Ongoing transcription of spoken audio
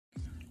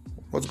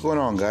What's going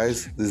on,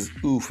 guys? This is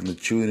Oo from the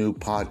Chew and Oo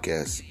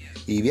podcast.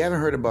 If you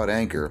haven't heard about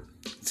Anchor,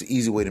 it's an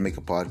easy way to make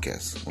a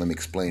podcast. Let me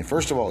explain.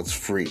 First of all, it's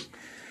free.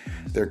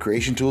 There are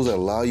creation tools that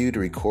allow you to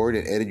record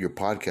and edit your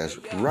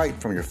podcast right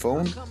from your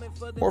phone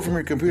or from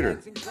your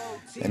computer.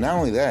 And not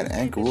only that,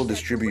 Anchor will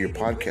distribute your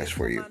podcast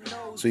for you,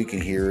 so you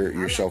can hear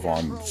yourself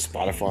on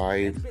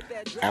Spotify,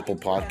 Apple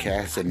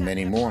Podcasts, and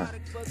many more.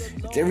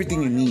 It's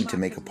everything you need to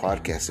make a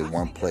podcast in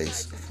one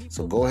place.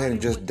 So go ahead and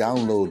just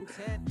download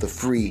the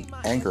free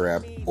Anchor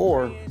app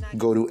or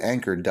go to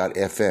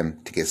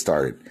anchor.fm to get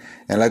started.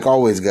 And like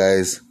always,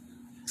 guys,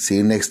 see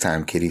you next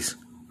time, kiddies.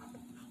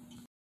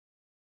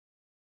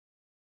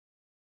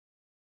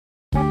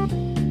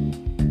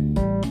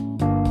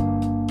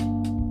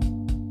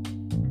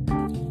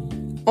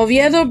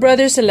 Oviedo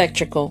Brothers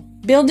Electrical.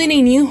 Building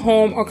a new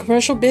home or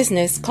commercial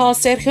business, call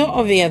Sergio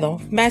Oviedo,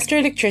 Master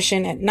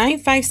Electrician at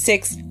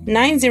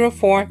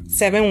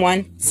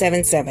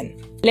 956-904-7177.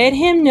 Let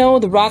him know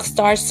the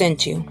Rockstar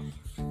sent you.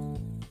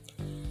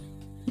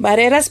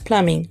 Barrera's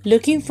Plumbing.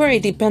 Looking for a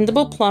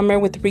dependable plumber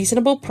with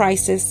reasonable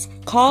prices?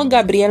 Call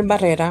Gabriel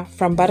Barrera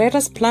from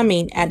Barrera's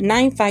Plumbing at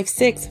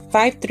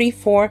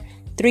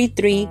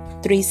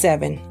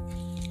 956-534-3337.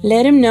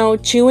 Let him know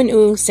Chew and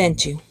Oo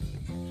sent you.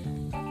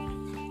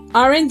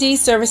 R&D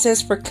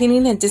services for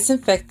cleaning and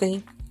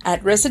disinfecting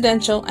at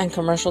residential and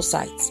commercial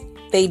sites.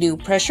 They do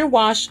pressure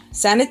wash,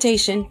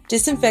 sanitation,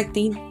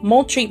 disinfecting,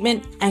 mold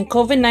treatment, and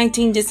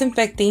COVID-19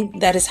 disinfecting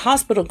that is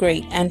hospital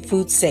grade and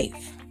food safe.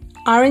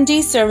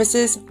 R&D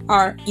services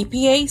are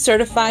EPA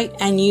certified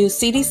and use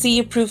CDC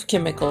approved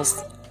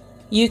chemicals.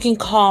 You can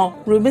call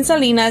Ruben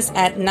Salinas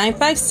at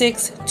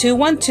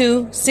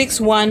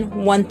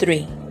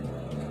 956-212-6113.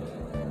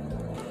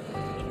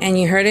 And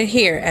you heard it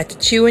here at the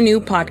Chew and Oo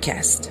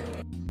podcast.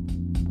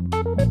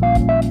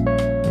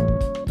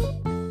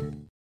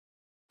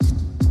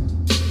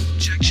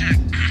 Check.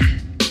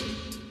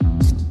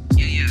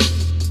 Yeah.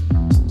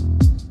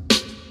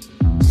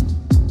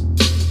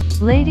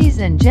 Ladies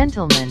and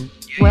gentlemen,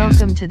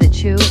 welcome to the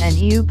Chew and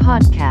Oo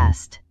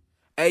podcast.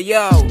 Hey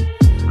yo,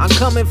 I'm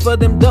coming for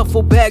them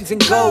duffel bags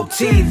and gold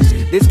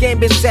teeth. This game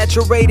been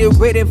saturated,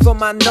 written for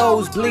my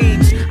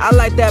nosebleeds. I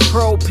like that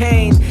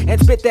propane and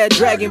spit that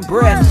dragon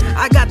breath.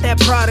 I got that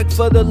product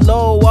for the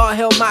low, all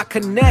hell my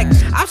connect.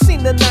 I've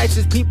seen the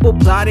nicest people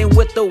plotting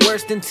with the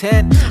worst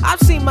intent. I've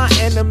seen my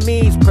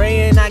enemies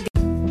praying I get.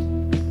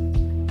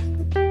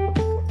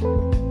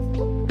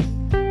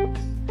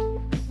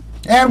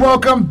 And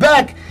welcome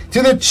back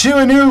to the Chew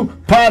and Oo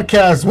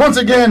podcast. Once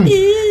again,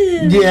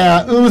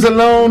 Oo's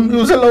alone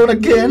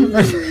again.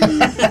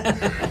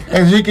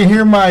 As you can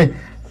hear my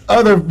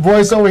other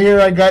voice over here,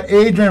 I got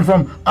Adrian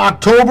from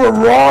October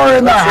Roar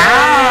in the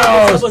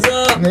house. What's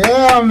up?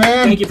 Yeah,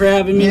 man. Thank you for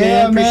having me,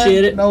 man.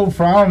 Appreciate it. No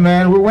problem,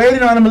 man. We're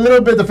waiting on him a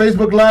little bit. The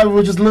Facebook Live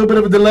was just a little bit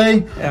of a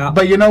delay. Yeah.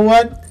 But you know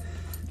what?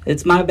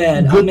 It's my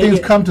bad. Good things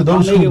come to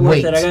those who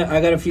wait.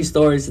 I got a few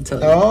stories to tell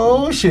you.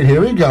 Oh shit!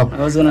 Here we go.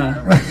 I was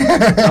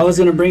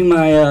gonna bring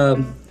my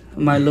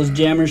my Los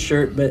Jammers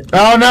shirt, but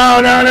oh no,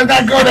 let's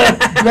not go there.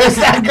 Let's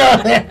not go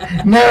there.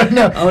 No,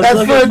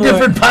 that's for a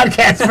different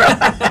podcast, bro.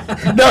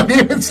 Don't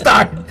even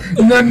start.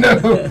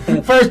 No.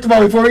 First of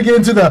all, before we get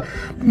into the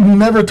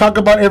never talk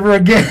about ever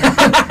again,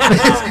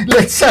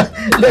 let's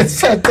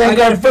thank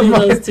our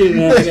promoters too,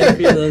 man. I got a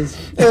few of those.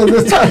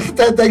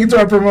 Thank you to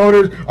our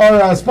promoters,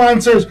 our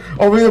sponsors,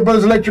 Oviedo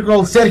Brothers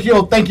Electrical.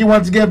 Sergio, thank you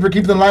once again for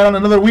keeping the light on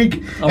another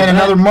week and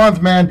another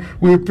month, man.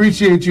 We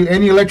appreciate you.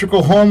 Any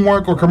electrical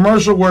homework or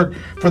commercial work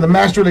for the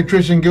master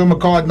electrician, give him a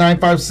call at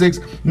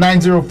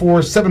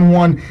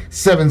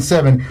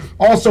 956-904-7177.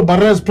 Also,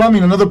 Barrera's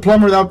Plumbing, another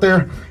plumber out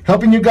there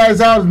helping you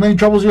guys out. As many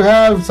troubles you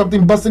have,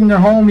 something busted in your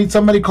home, need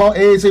somebody, call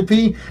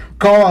ASAP.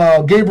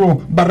 Call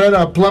Gabriel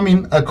Barrera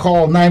Plumbing,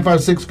 call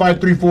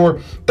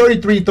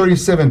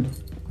 956-534-3337.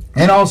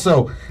 And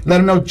also, let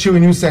them know Chew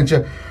and Oo sent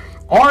you.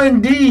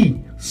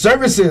 R&D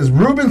services,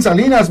 Ruben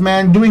Salinas,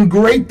 man, doing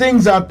great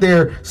things out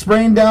there,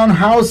 spraying down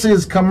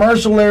houses,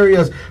 commercial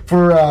areas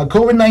for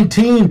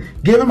COVID-19.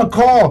 Give him a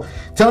call.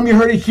 Tell him you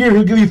heard it here.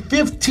 He'll give you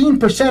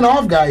 15%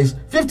 off, guys.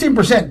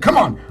 15%. Come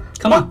on.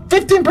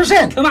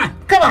 15%. Come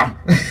on.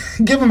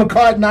 Give him a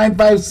call at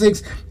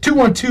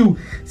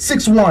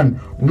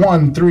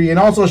 956-212-6113. And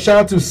also shout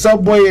out to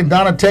Subway in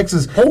Donna,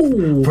 Texas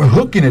for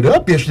hooking it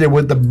up yesterday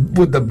with the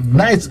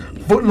nice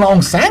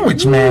foot-long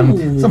sandwich,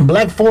 man. Some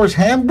Black Forest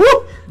ham. Woo!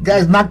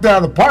 Guys knocked it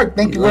out of the park.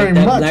 Thank you very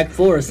much. Black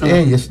Forest, huh? Yeah,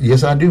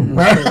 yes, I do.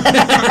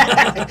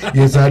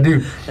 Yes, I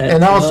do.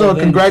 And also,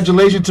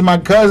 congratulations to my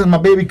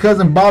baby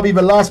cousin, Bobby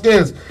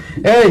Velasquez.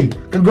 Hey,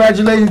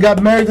 congratulations.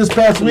 Got married this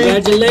past week.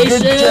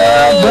 Congratulations. Good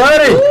job,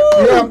 buddy.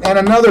 Yeah, and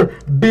another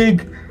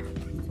big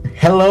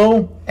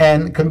hello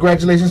and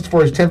congratulations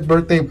for his 10th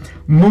birthday,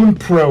 Moon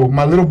Pro,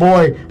 my little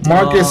boy,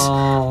 Marcus.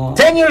 Aww.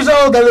 10 years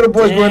old. That little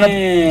boy's growing up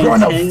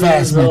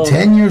fast, man.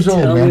 10 years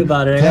old, man. Tell me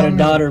about it. I got a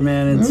daughter,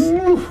 man.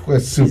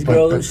 She's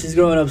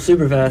growing up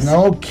super fast.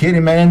 No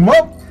kidding, man.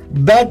 Well,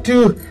 back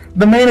to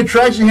the main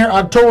attraction here,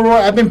 October Roar.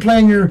 I've been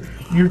playing your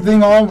your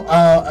thing all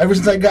ever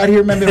since I got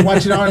here, man. Been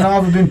watching on and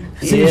off. I've been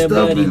seeing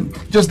stuff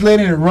and just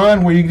letting it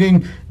run. Where you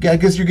getting? I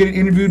guess you're getting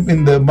interviewed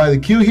by the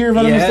Q here, if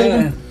I'm not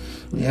mistaken.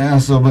 Yeah.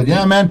 So, but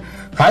yeah, man.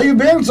 How you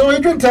been? So,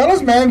 Adrian, tell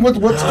us, man. What's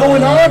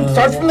going on?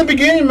 Start from the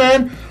beginning,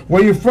 man.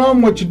 Where you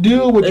from? What you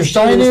do? What your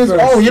sign is?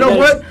 First. Oh, you know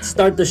what?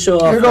 Start the show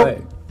off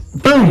right.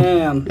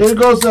 Boom. Here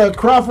goes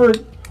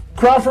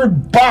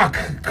Crawford Bach,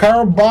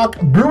 Carl Bach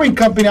Brewing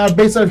Company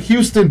based out of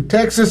Houston,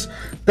 Texas.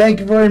 Thank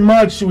you very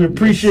much. We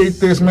appreciate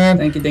this, man.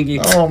 Thank you.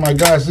 Oh my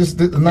gosh, this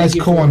is a nice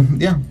cool one.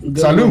 Yeah.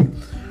 Salud.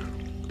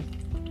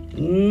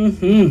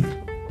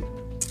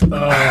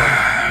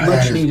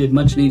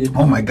 Much needed.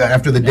 Oh my God,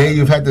 after the day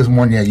you've had this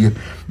morning,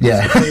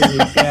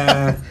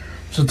 yeah.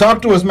 So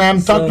talk to us,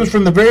 man. Talk to us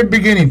from the very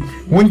beginning.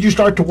 When did you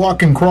start to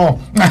walk and crawl?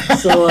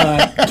 So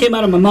I came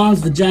out of my mom's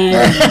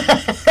vagina.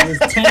 It was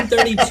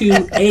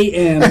 10:32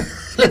 a.m.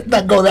 Let's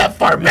not go that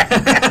far back.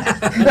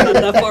 Not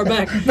that far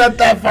back. Not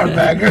that far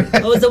back.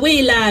 I was a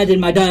wee lad in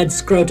my dad's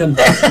scrotum.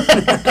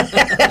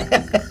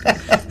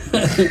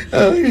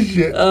 Oh,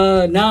 shit.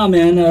 Nah,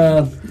 man.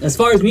 As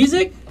far as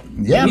music?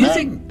 Yeah,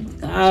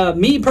 man.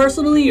 Me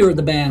personally or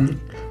the band?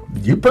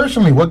 You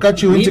personally. What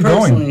got you into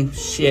going?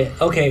 Shit.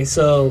 Okay,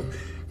 so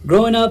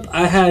growing up,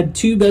 I had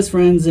two best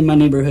friends in my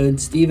neighborhood.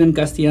 Steven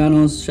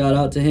Castellanos, shout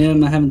out to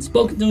him. I haven't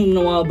spoken to him in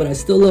a while, but I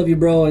still love you,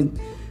 bro.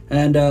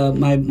 And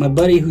my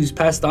buddy who's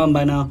passed on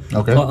by now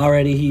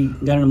already, he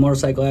got in a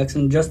motorcycle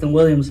accident, Justin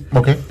Williams.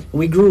 Okay.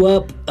 We grew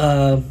up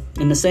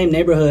in the same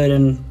neighborhood,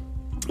 and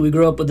we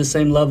grew up with the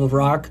same love of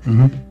rock.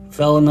 Mm-hmm.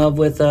 Fell in love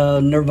with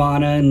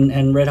Nirvana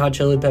and Red Hot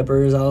Chili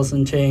Peppers, Alice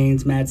in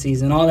Chains,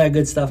 Matsies, and all that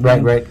good stuff.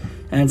 Right.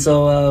 And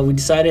so we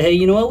decided, hey,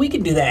 you know what? We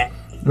could do that.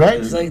 Right.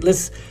 It's like,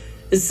 let's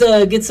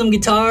get some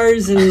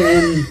guitars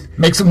and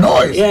make some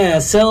noise. Yeah,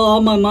 sell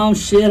all my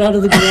mom's shit out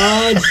of the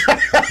garage,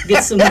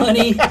 get some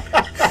money,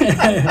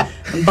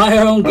 and buy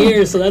our own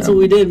gear. So that's what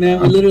we did,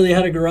 man. We literally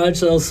had a garage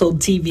sale, sold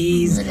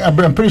TVs.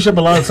 I'm pretty sure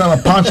a lot of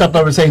some pawn shop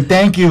over saying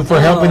thank you for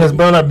helping us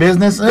build our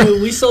business.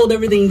 Dude, we sold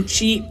everything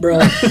cheap, bro.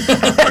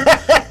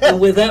 And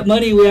with that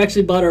money, we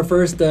actually bought our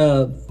first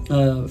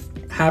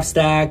half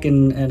stack,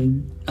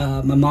 and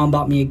my mom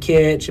bought me a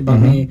kit. She bought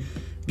me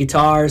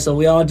guitar, so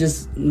we all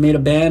just made a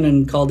band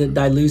and called it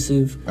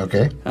Dilusive.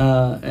 Okay.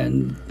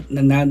 And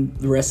that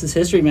the rest is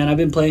history, man. I've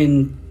been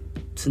playing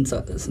since I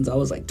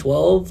was like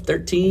 12,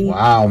 13.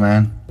 Wow,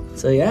 man.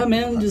 So yeah,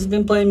 man, just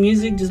been playing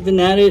music, just been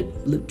at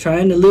it,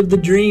 trying to live the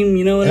dream.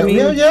 You know what I mean?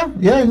 Yeah.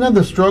 You know,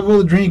 the struggle,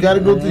 the dream. You got to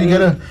go through. You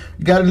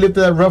gotta live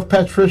through that rough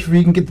patch first before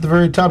you can get to the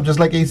very top. Just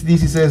like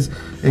AC/DC says,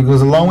 it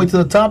goes a long way to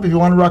the top if you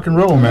want to rock and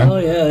roll, man. Oh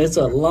yeah, it's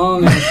a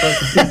long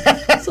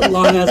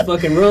ass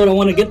fucking road. I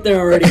want to get there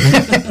already.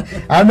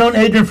 I've known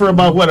Adrian for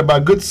about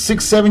good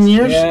 6-7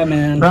 years. Yeah,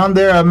 man. Around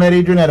there, I met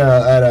Adrian at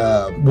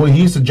a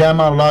he used to jam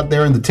out a lot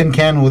there in the Tin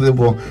Can with it.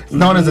 Well, it's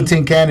known as the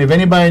Tin Can. If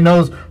anybody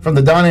knows from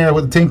the Don area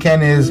what the Tin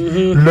Can is,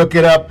 look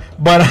it up.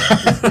 But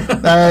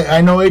I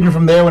know Adrian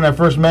from there. When I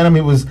first met him, he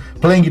was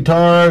playing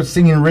guitar,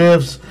 singing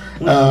riffs.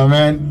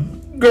 Man,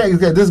 great.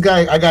 This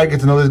guy, I gotta get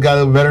to know this guy a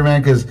little better,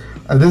 man, because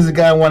this is a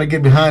guy I want to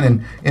get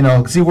behind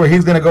and see where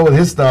he's gonna go with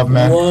his stuff,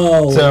 man.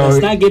 Whoa, so,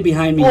 let's not get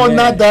behind me. Well,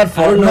 not that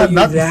far, not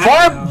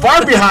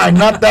far behind,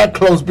 not that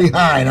close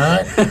behind, all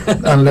right?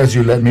 Unless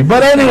you let me.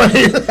 But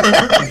anyway,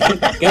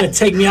 gotta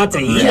take me out to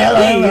eat. Yeah,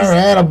 all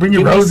right. I'll bring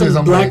you roses.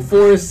 Some Black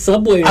Forest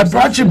Subway. I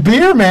brought you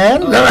beer,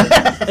 man.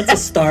 That's a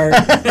start.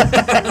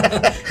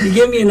 You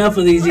give me enough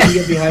of these, you can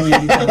get behind me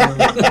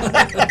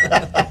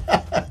anytime.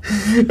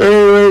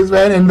 Anyways,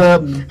 man, and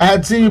I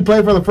had seen you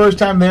play for the first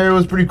time there. It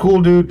was pretty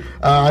cool, dude.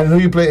 I knew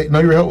you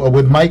were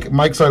with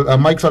Mike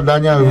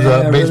Saldana, who's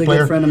a bass really player.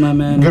 Good friend of mine,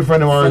 man. Good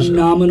friend of ours.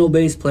 Phenomenal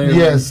bass player.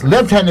 Yes,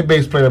 left-handed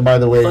bass player, by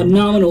the way.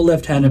 Phenomenal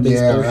left-handed bass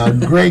player. Yeah,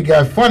 great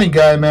guy, funny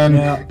guy, man.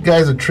 Yeah.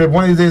 Guy's a trip.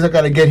 One of these days, I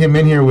got to get him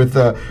in here with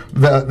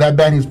that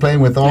band he's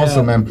playing with,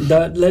 also, man.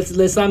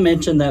 Let's not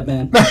mention that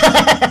band.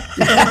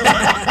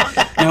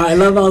 No, I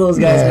love all those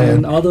guys,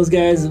 man. All those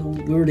guys,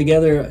 we were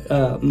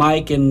together.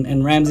 Mike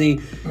and Ramsey.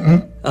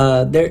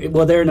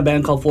 They're in a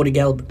band called 40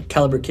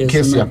 Caliber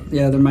Kiss.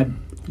 Yeah, they're my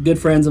good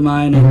friends of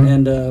mine,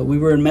 and we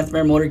were in Meth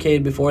Bear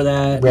Motorcade before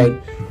that.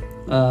 Right.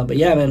 But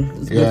yeah,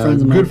 man, good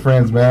friends of mine. Good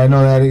friends, man. I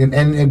know that,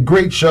 and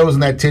great shows in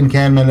that Tin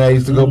Can, man. I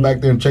used to go back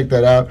there and check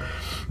that out.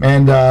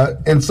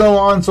 And so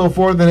on and so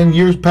forth, and then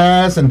years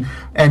pass, and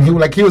he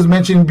was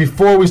mentioning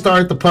before we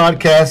started the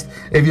podcast.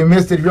 If you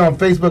missed it, if you're on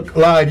Facebook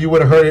Live, you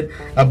would have heard it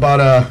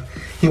about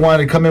he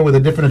wanted to come in with a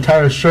different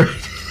attire shirt.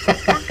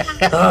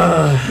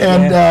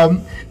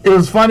 It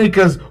was funny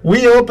because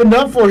we opened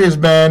up for his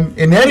band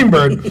in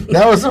Edinburgh.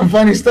 That was some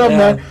funny stuff,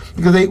 man.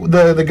 Because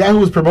the guy who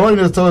was promoting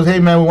us told us, "Hey,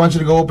 man, we want you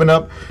to go open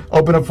up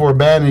for a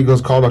band." And he goes,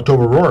 "Called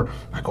October Roar."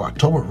 I go,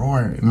 "October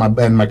Roar?"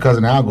 And my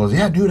cousin Al goes,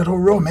 "Yeah, dude, October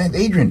Roar, man.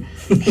 Adrian,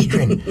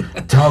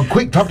 talk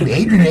to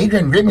Adrian.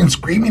 Adrian,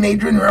 screaming,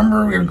 Adrian.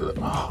 Remember?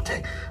 Oh,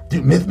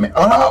 dude, Mythman.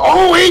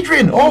 Oh,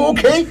 Adrian. Oh,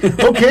 okay.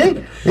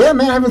 Yeah,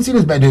 man, I haven't seen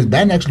his band. His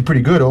band actually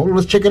pretty good. Oh,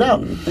 let's check it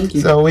out. Thank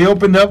you. So we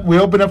opened up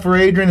for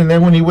Adrian, and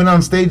then when he went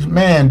on stage,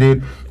 man,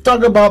 dude,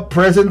 talk about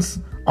presence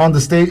on the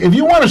stage. If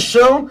you want to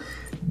show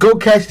Go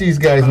catch these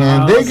guys,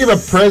 man. They give a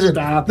present.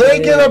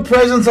 They give a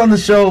presence on the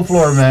show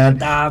floor, man.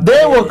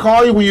 They will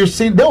call you when you're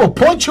sitting. They will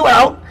point you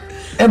out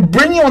and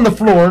bring you on the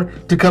floor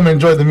to come and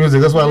enjoy the music.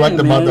 That's what I liked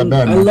about that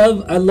band.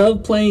 I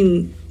love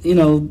playing,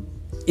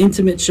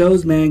 intimate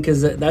shows, man,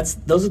 because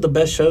those are the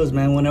best shows,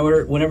 man.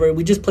 Whenever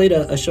we just played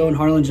a show in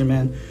Harlingen,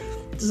 man.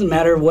 It doesn't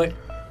matter what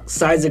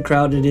size of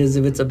crowd it is.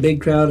 If it's a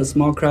big crowd, a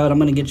small crowd, I'm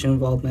gonna get you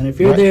involved, man. If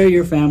you're there,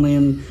 you're family,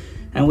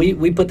 and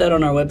we put that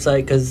on our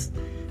website because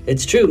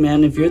it's true,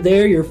 man. If you're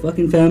there, you're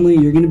fucking family.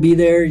 You're gonna be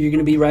there. You're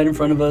gonna be right in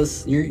front of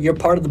us. You're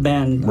part of the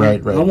band.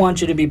 Right. I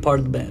want you to be part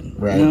of the band.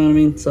 Right. You know what I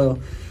mean? So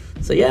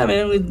yeah,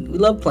 man. We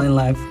love playing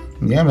live.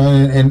 Yeah,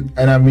 man,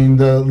 and I mean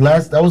that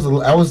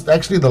was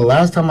actually the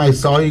last time I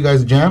saw you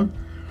guys jam,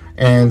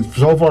 and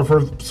so forth.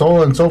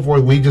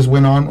 We just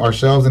went on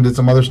ourselves and did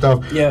some other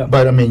stuff. Yeah.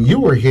 But I mean, you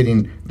were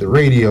hitting the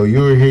radio,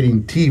 you were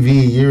hitting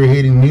TV, you were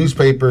hitting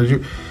newspapers.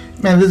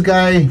 Man, this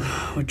guy.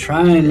 We're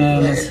trying,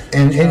 man.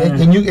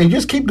 And you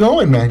just keep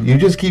going, man. You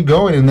just keep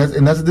going, and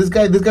that's this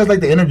guy. This guy's like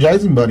the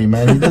energizing buddy,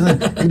 man.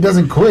 He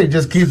doesn't quit. He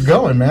just keeps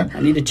going, man.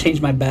 I need to change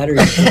my battery.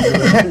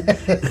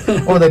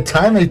 Or the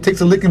time it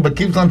takes a licking but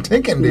keeps on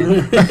ticking,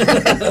 dude.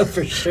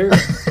 For sure.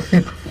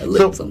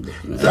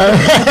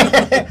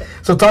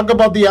 So talk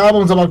about the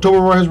albums that October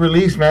Roar has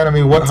released, man. I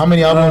mean, how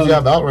many albums do you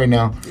have out right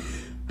now?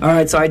 All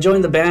right, so I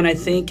joined the band, I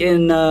think,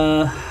 in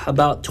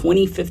about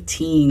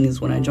 2015 is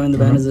when I joined the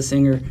band as a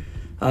singer.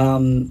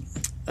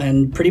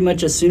 And pretty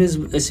much as soon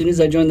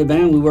as I joined the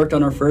band, we worked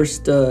on our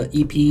first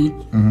EP. We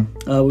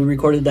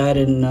recorded that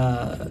in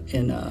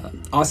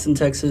Austin,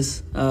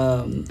 Texas.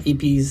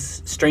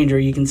 EP's Stranger.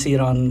 You can see it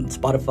on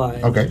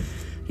Spotify,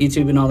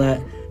 YouTube, and all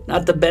that.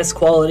 Not the best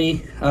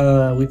quality.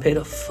 We paid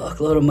a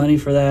fuckload of money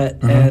for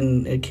that,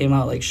 and it came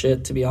out like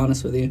shit, to be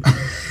honest with you.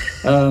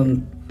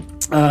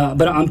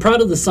 But I'm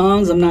proud of the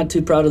songs. I'm not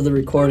too proud of the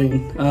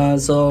recording.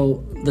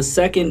 So the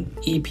second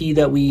EP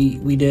that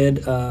we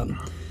did,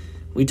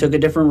 we took a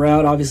different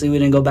route. Obviously, we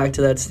didn't go back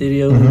to that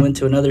studio. We went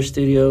to another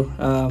studio,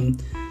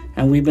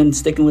 and we've been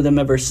sticking with him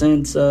ever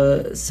since.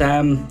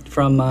 Sam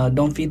from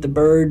Don't Feed the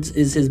Birds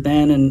is his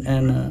band,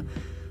 and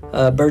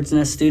Bird's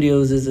Nest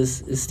Studios is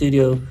his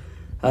studio.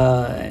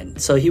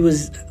 So he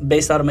was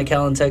based out of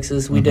McAllen,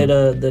 Texas. We did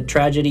the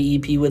Tragedy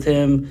EP with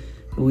him.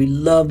 We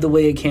loved the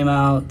way it came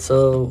out,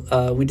 so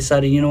we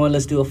decided, you know what,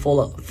 let's do a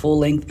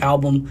full-length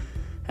album.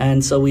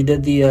 And so we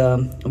did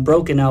the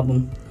Broken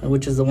album,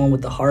 which is the one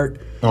with the heart.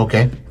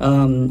 Okay.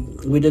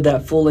 We did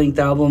that full-length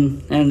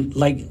album, and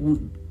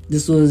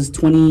this was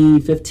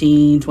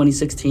 2015,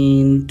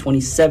 2016,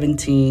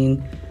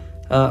 2017.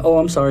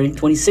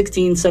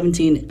 2016,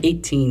 17,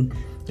 18.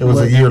 It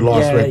was a year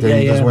lost right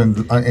there. You just went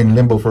in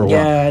limbo for a while.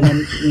 Yeah, and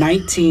then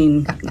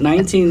 19,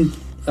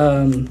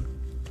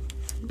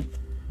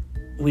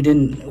 we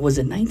didn't, was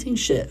it 19?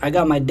 Shit, I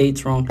got my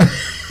dates wrong.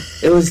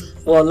 It was,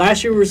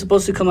 last year we were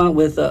supposed to come out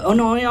with,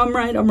 I'm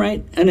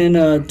right. And then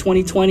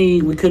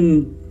 2020, we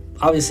couldn't,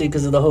 obviously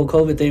because of the whole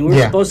COVID thing, we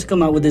were supposed to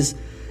come out with this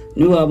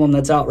new album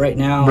that's out right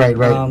now. Right.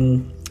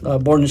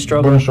 Born to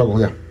Struggle. Born to Struggle,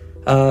 yeah.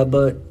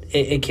 But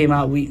it came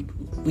out, we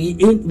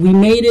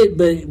made it,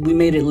 but we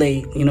made it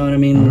late, you know what I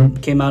mean?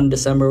 Came out in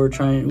December,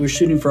 we're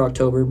shooting for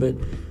October, but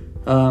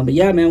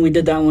yeah, man, we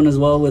did that one as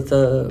well with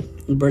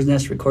Bird's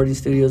Nest Recording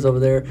Studios over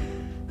there.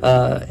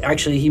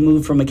 Actually, he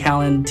moved from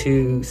McAllen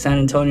to San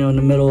Antonio in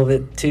the middle of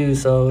it too,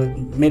 so it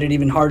made it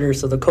even harder.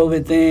 So the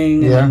COVID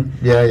thing, and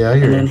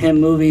then him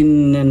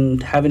moving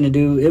and having to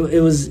do it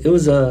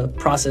was a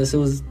process. It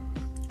was.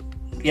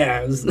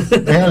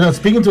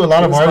 Speaking to a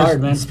lot of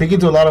artists,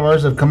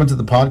 that have come into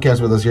the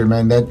podcast with us here,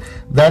 man.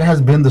 That has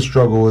been the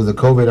struggle with the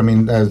COVID. I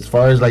mean, as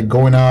far as like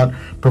going out,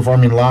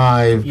 performing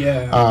live.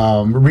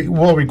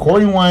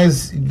 Recording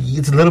wise,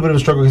 it's a little bit of a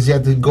struggle because you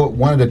have to go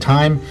one at a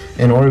time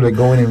in order to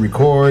go in and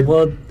record.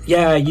 Well,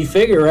 yeah, you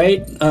figure,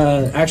 right?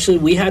 Actually,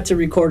 we had to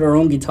record our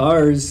own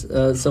guitars.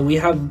 So we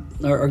have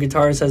our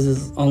guitarist has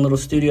his own little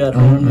studio at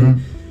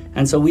home,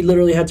 and so we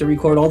literally had to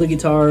record all the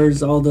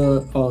guitars, all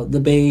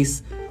the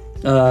bass.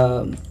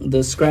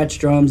 The scratch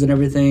drums and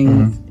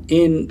everything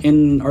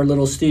in our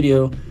little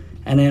studio,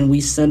 and then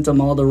we sent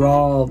him all the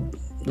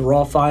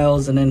raw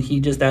files, and then he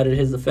just added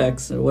his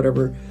effects or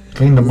whatever,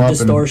 cleaned them up,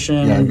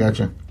 distortion, I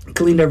gotcha.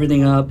 Cleaned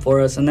everything up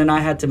for us, and then I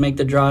had to make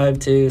the drive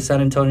to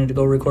San Antonio to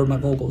go record my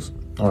vocals.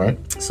 All right.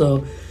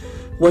 So,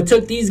 what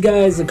took these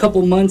guys a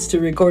couple months to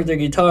record their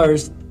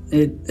guitars,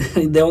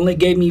 they only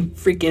gave me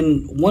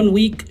freaking one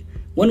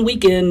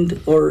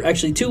weekend, or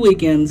actually 2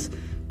 weekends,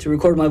 to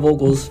record my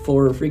vocals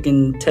for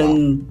freaking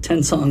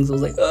 10 songs. I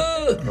was like,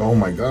 ugh. Oh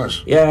my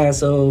gosh. Yeah,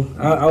 so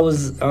I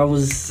was,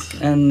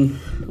 and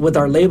with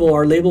our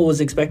label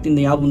was expecting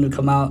the album to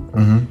come out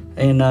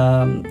in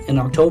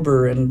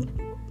October, and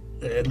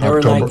they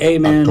were like, hey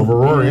man, October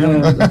Roar,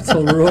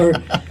 October Roar.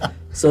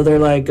 So they're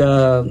like,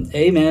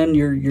 hey man,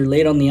 you're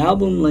late on the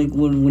album. Like,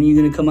 when are you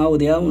gonna come out with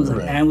the album? I was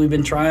like, man, we've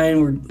been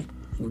trying.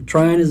 We're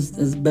trying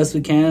as best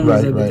we can.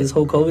 But this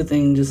whole COVID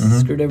thing just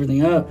screwed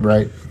everything up.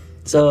 Right.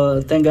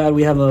 So thank God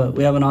we have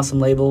an awesome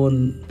label,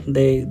 and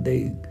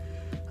they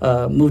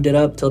moved it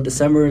up till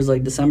December. Is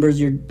like December's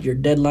your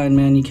deadline,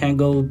 man. You can't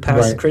go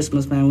past Right.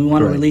 Christmas, man. We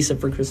want to release it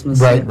for Christmas.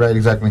 Right, right,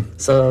 exactly.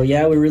 So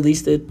yeah, we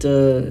released it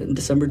in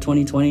December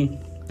 2020.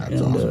 That's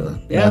awesome,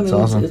 man. Yeah, That's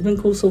man, awesome. it's been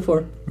cool so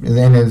far. And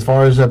then as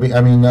far as you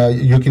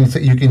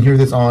can hear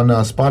this on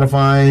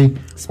Spotify,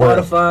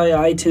 Spotify,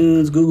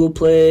 iTunes, Google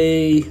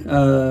Play.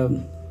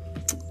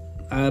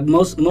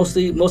 Most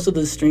of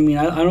the streaming.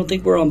 I don't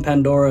think we're on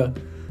Pandora,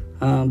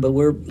 but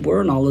we're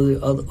on all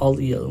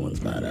the other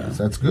ones, man. Yeah.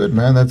 That's good,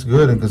 man. That's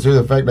good. And consider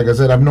the fact, like I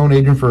said, I've known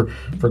Adrian for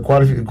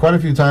quite a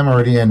few time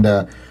already, and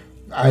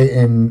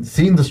and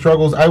seeing the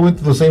struggles, I went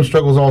through the same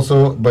struggles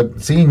also.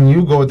 But seeing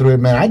you go through it,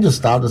 man, I just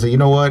stopped and say, you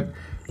know what?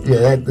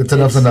 Yeah, it's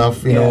enough's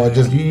enough. You know,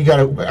 you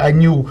gotta. I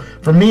knew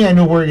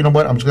where. You know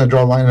what? I'm just gonna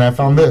draw a line, and I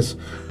found this.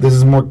 This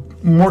is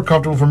more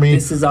comfortable for me.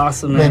 This is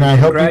awesome, man. I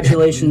hope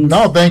Congratulations.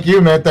 No, thank you,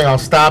 man.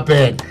 Stop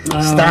it.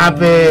 Stop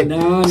it.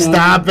 No.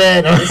 Stop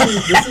it.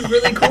 This is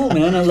really cool,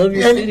 man. I love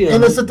your studio.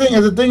 And that's the thing.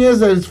 And the thing is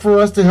that it's for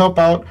us to help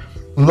out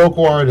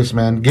local artists,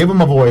 man. Give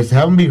them a voice.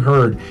 Have them be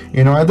heard.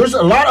 You know, and there's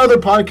a lot of other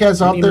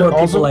podcasts out there more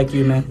also. people like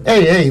you, man.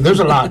 Hey, there's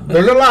a lot.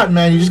 There's a lot,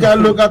 man. You just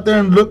gotta look out there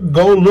and look,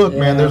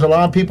 man. There's a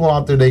lot of people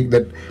out there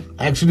that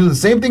actually do the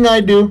same thing I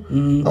do.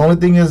 The only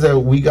thing is that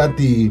we got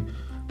the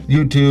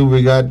YouTube,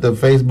 we got the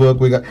Facebook,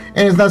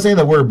 and it's not saying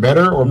that we're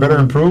better or better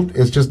improved.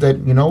 It's just that,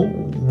 you know,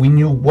 we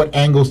knew what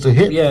angles to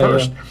hit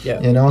first. Yeah.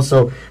 You know,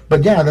 so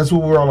but yeah, that's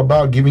what we're all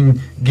about, giving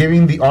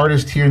the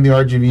artist here in the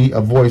RGV a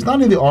voice. Not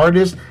only the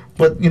artist,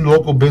 but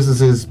local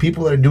businesses,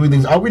 people that are doing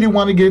things. I really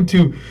want to get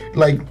into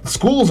like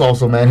schools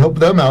also, man. Help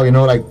them out, you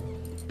know, like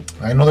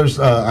I know there's,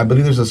 I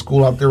believe there's a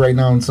school out there right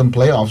now in some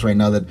playoffs right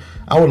now that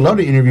I would love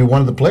to interview one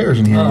of the players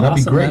in here. Oh, That'd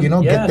be awesome, great, man. you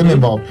know, Yeah, get them dude.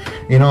 involved.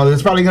 You know,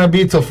 it's probably going to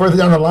be until further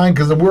down the line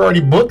because we're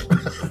already booked.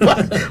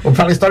 We'll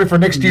probably start it for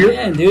next year.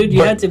 Yeah, dude, you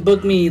But- had to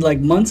book me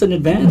like months in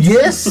advance.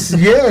 Yes.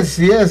 And It's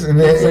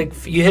then, like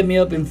you hit me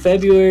up in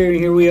February,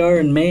 here we are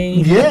in May.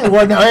 yeah,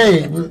 well, no,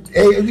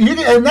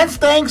 and that's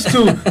thanks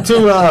to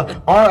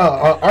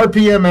our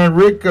RPM and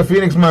Rick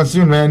Phoenix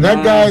Monsoon, man.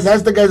 That guy, Nice.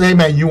 that's the guy. Hey,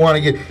 man, you want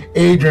to get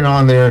Adrian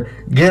on there?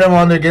 Get him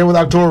on there. Get him with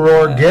October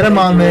Roar. Get him thank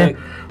on you, there. Rick.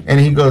 And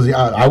he goes, yeah,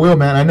 I will,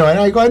 man. I know. And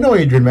I go, I know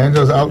Adrian, man.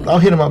 So I'll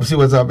hit him up, see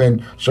what's up.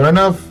 And sure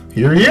enough,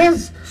 here he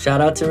is.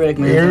 Shout out to Rick,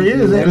 man. Here he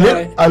is. That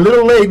guy. A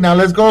little late. Now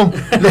let's go.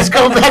 Let's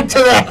go back to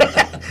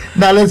that.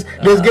 Now let's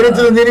get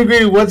into the nitty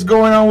gritty. What's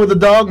going on with the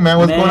dog, man?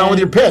 What's going on with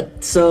your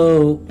pet?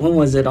 So when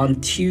was it? On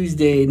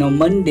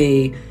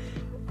Monday.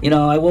 You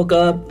know, I woke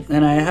up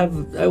and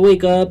I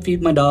wake up,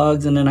 feed my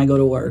dogs, and then I go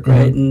to work,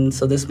 right? And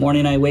so this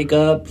morning I wake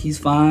up, he's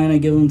fine. I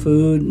give him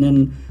food, and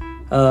then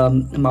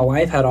and my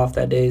wife had off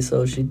that day,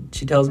 so she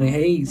tells me,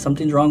 hey,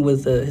 something's wrong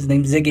with his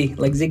name's Ziggy,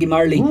 like Ziggy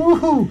Marley.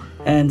 Woohoo!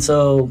 And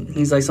so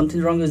he's like,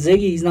 something's wrong with Ziggy.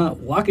 He's not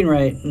walking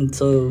right. And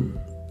so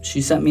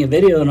she sent me a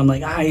video, and I'm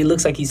like, he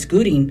looks like he's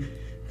scooting.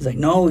 He's like,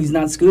 no, he's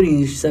not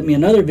scooting. She sent me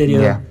another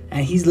video,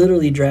 and he's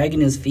literally dragging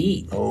his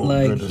feet. Oh,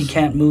 like, goodness. he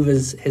can't move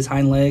his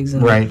hind legs.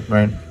 And Right.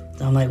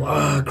 I'm like,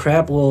 oh,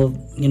 crap. Well,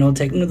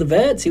 take him to the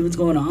vet, see what's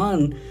going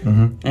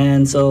on.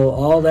 And so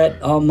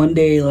all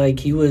Monday, like,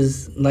 he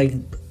was, like,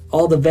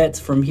 all the vets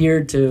from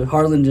here to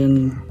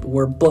Harlingen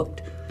were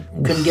booked.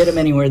 Couldn't get him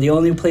anywhere. The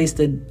only place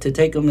to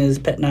take him is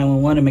Pet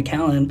 911 in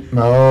McAllen.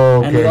 Oh,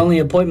 okay. And the only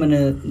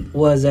appointment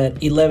was at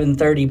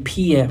 11:30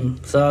 p.m.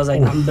 So I was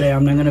like, I'm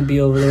not going to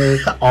be over there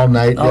all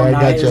night. all Yeah, I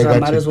night. got you. So I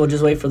might as well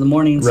just wait for the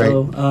morning.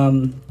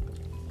 Right.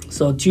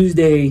 So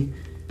Tuesday,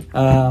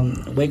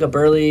 wake up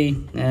early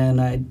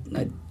and I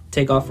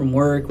take off from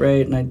work,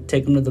 right? And I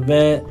take him to the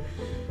vet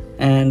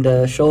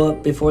and show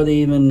up before they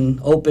even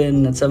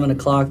open at 7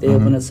 o'clock. They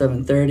open at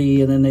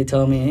 7:30, and then they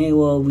tell me, hey,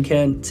 well, we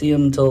can't see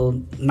him until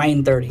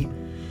 9:30.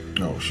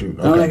 Oh, shoot.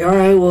 I'm like, all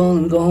right, well,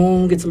 let me go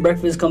home, get some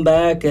breakfast, come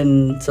back.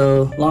 And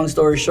so, long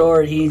story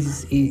short,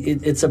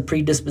 it's a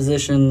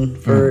predisposition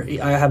for.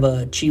 I have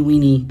a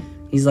Chiweenie.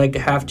 He's like a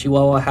half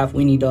Chihuahua, half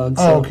weenie dog.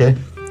 So, Oh, okay.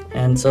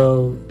 And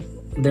so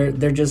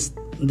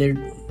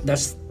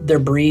that's their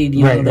breed.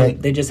 You Right, know,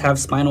 right. they just have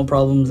spinal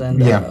problems and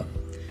Yeah.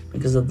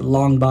 because of the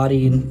long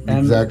body and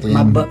Exactly,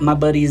 My, and- my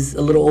buddy's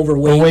a little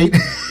overweight, Oh, wait.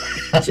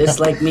 just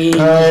like me,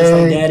 just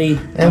like Daddy.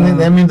 And then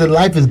that means the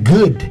life is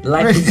good.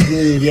 Life is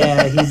good,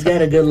 yeah. He's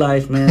got a good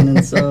life, man.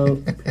 And so,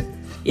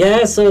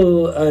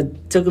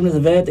 took him to the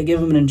vet. They gave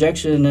him an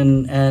injection,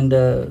 and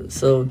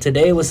so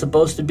today was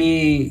supposed to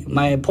be.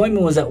 My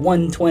appointment was at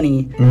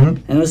 1:20,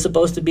 and it was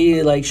supposed to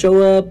be like,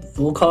 show up,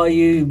 we'll call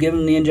you, give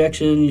him the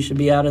injection, you should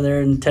be out of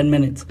there in 10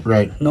 minutes.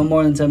 Right. No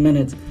more than 10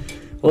 minutes.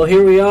 Well,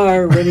 here we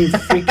are, already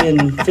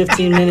freaking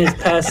 15 minutes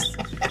past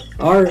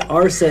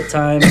our set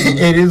time.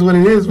 It is what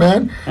it is,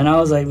 man. And I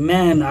was like,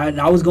 man,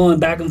 I was going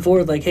back and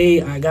forth, like,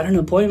 hey, I got an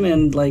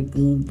appointment. Like,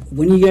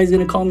 when are you guys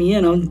going to call me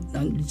in?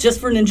 I'm just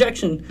for an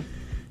injection.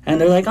 And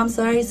they're like, I'm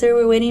sorry, sir,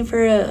 we're waiting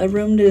for a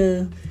room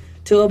to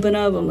open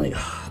up. I'm like,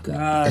 oh,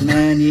 God,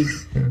 man, you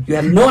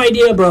have no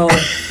idea, bro.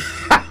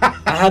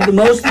 I have the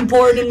most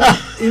important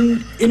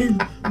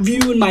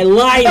interview in my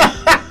life.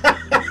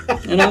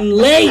 And I'm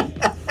late.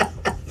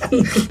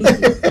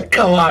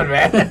 Come on,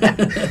 man.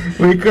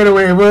 We could have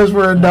waited. If it was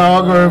for a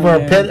dog or for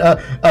a pet,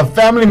 a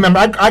family member.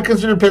 I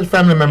consider pets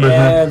family members,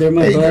 man. Yeah, they're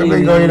my buddy.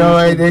 They go, you know,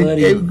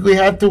 Buddy. we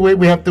have to wait.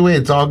 We have to wait.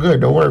 It's all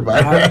good. Don't worry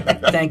about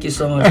it. Thank you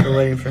so much for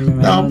waiting for me, man.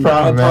 No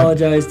problem, man. I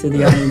apologize to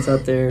the audience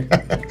out there.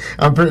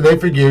 They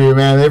forgive you,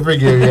 man. They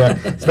forgive you.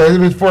 Especially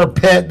if it's for a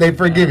pet, they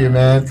forgive you,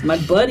 man. It's my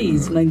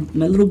buddies, my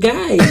little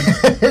guy,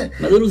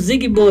 my little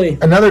Ziggy boy.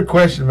 Another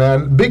question,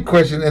 man. Big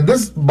question, and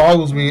this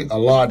boggles me a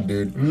lot,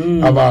 dude.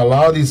 About a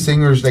lot of these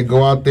singers that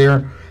go out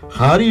there.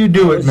 How do you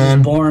do it,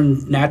 man?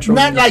 Born natural.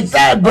 Not like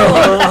that, bro.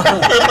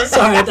 Oh,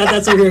 sorry, I thought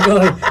that's where you were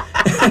going.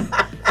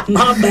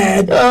 My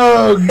bad.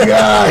 Oh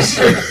gosh.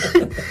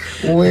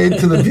 Wait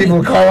till the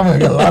people call them. I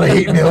got a lot of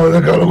hate mail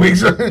in a couple of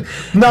weeks.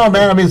 No,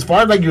 man. I mean, as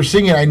far as like you're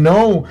singing, I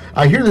know.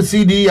 I hear the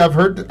CD. I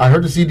heard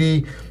the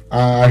CD.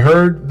 I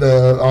heard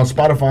the on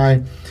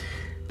Spotify.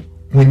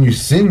 When you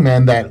sing,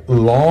 man, that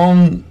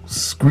long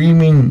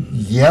screaming,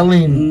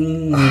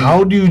 yelling.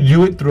 How do you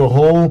do it through a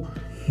whole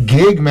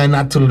gig, man?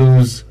 Not to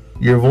lose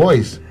your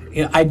voice.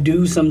 Yeah, I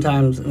do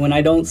sometimes. When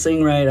I don't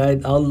sing right,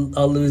 I'll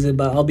lose it,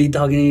 but I'll be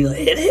talking to you like,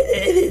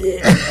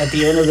 at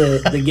the end of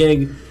the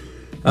gig.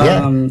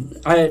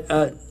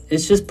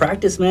 It's just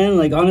practice, man.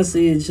 Like,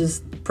 honestly, it's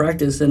just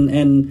practice.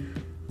 And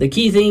the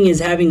key thing is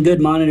having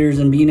good monitors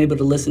and being able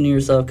to listen to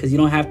yourself, because you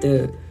don't have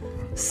to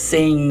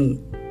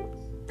sing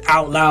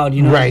out loud,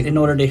 you know, right, in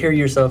order to hear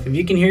yourself. If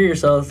you can hear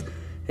yourself,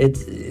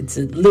 it's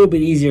a little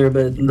bit easier.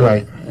 But,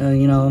 right,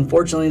 you know,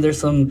 unfortunately, there's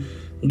some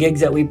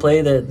gigs that we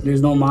play that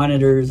there's no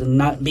monitors, and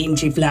not being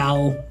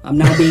chiflao. I'm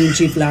not being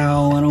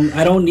chiflao.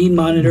 I don't need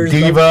monitors.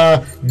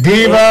 Diva.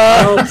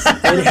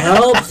 It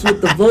helps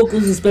with the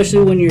vocals,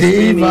 especially when you're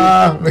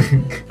Diva.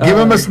 Give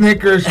him a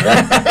Snickers.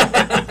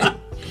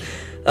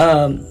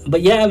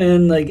 But yeah,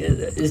 man, like,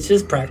 it's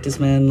just practice,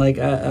 man. Like,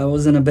 I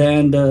was in a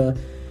band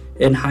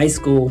in high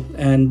school,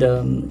 and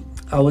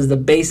I was the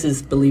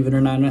bassist, believe it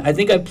or not. I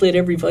think I played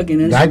every fucking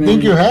instrument. I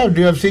think you have.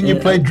 Dude, I've seen you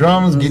play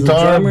drums,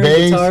 guitar, drummer,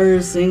 bass.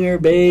 Guitar, singer,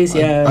 bass,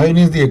 yeah. All you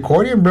need is the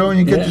accordion, bro, and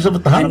you get yourself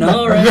at the I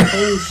know, right?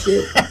 Holy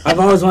shit. I've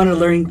always wanted to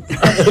learn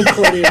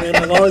accordion, man.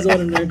 I've always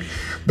wanted to learn.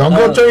 Don't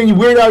go turning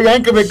Weird Al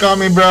Yankovic on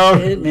me, bro.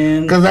 Shit,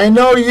 man. Because I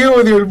know you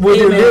with your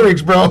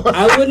lyrics, bro.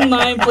 I wouldn't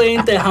mind playing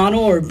Tejano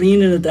or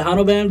being in a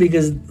Tejano band,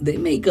 because they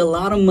make a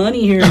lot of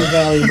money here in the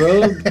Valley,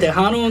 bro.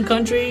 Tejano and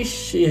country,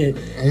 shit.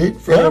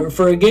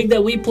 For a gig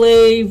that we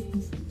play,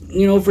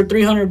 you know, for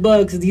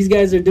 $300, these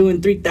guys are doing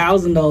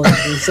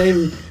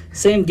 $3,000.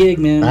 Same gig,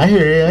 man. I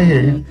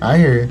hear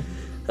you.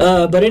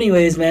 But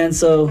anyways, man.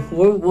 So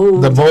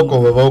the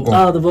vocal.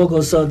 Oh, the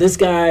vocal. So this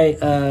guy,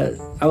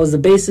 I was the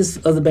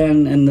bassist of the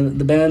band, and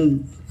the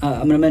band.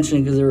 I'm gonna mention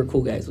it because they were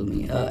cool guys with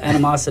me.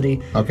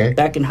 Animosity. Okay.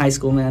 Back in high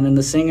school, man, and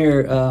the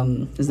singer,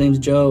 his name's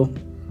Joe.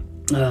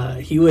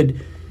 He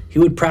would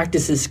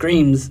practice his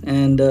screams,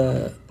 and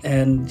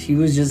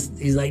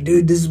he's like,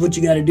 dude, this is what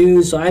you got to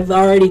do. So I've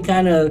already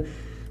kind of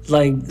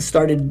like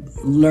started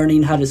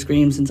learning how to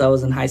scream since I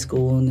was in high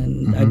school, and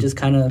then I just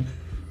kind of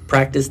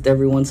practiced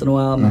every once in a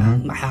while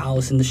in my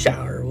house, in the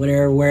shower,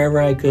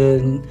 wherever I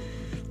could.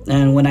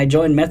 And when I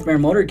joined Meth Mare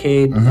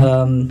Motorcade,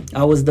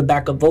 I was the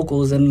backup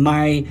vocals, and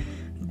my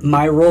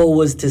role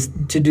was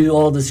to do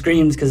all the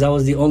screams, because I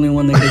was the only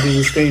one that could do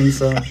the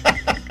screams.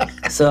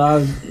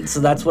 So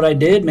that's what I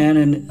did, man.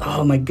 And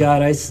oh my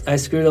god, I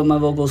screwed up my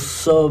vocals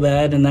so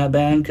bad in that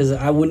band, because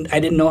I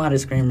didn't know how to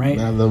scream, right?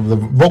 Yeah, the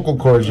vocal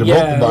cords, your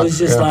vocal box. It was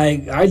just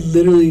like I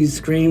literally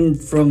screamed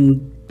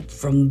from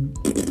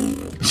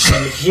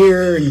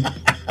here,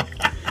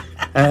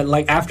 and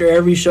like after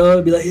every show,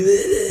 I'd be like.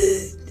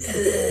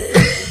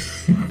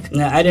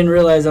 Nah, I didn't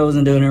realize I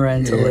wasn't doing it right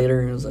until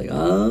later. I was like,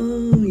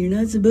 oh, you're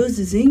not supposed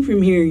to sing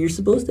from here. You're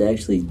supposed to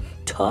actually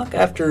talk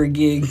after a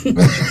gig.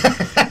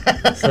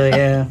 So,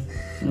 yeah.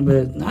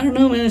 But I don't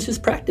know, man. It's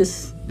just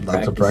practice.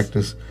 Lots of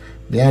practice.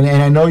 Yeah,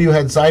 and I know you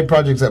had side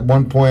projects at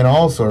one point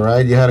also,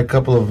 right? You had a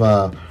couple of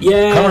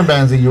cover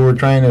bands that you were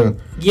trying to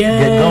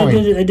get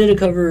going. I did a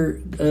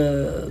cover.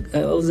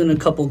 I was in a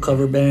couple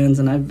cover bands,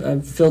 and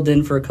I've filled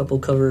in for a couple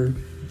cover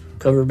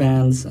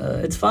bands.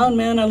 It's fun,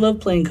 man. I love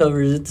playing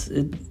covers.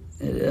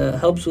 It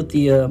helps with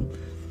the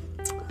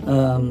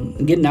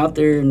getting out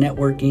there,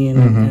 networking,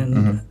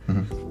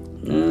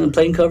 and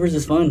playing covers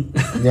is fun.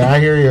 Yeah, I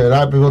hear you. A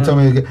lot of people tell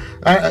me,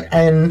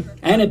 and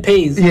it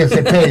pays. Yes,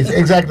 it pays.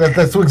 Exactly.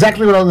 That's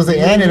exactly what I was going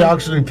to say. And it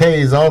actually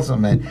pays also,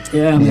 man.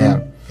 Yeah, man. Yeah.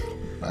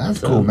 That's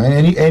cool, man.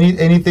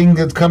 Anything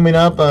that's coming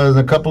up in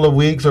a couple of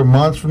weeks or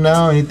months from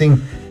now?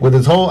 Anything with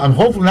this whole? I'm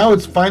hopeful now. We're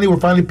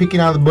finally peeking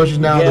out of the bushes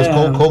now. This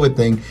whole COVID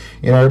thing.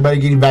 You know, everybody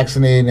getting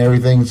vaccinated and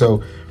everything.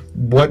 So,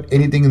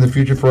 anything in the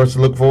future for us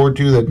to look forward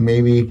to that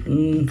maybe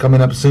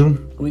coming up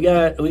soon? We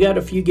got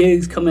a few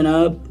gigs coming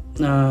up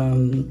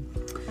in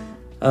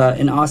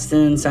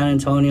Austin, San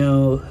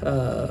Antonio.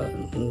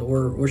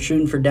 We're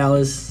shooting for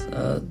Dallas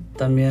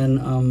también.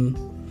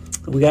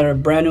 We got a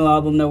brand new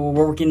album that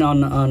we're working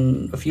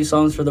on a few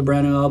songs for the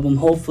brand new album.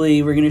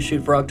 Hopefully, we're gonna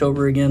shoot for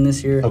October again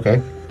this year.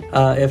 Okay.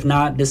 If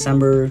not,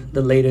 December,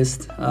 the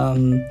latest.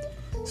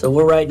 So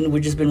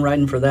we've just been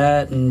writing for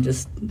that, and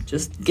just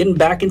getting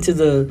back into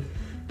the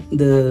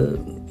the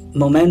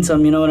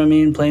momentum, you know what I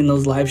mean, playing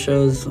those live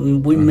shows.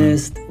 We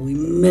missed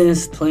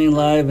playing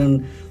live,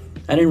 and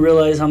I didn't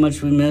realize how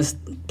much we missed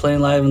playing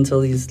live until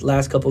these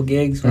last couple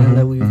gigs, man,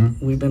 that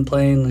we've been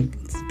playing. Like,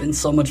 it's been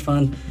so much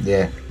fun.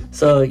 Yeah.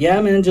 So yeah,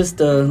 man,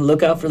 just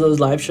look out for those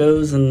live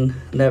shows and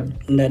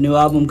that new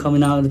album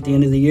coming out at the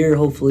end of the year,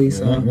 hopefully.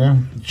 So Yeah.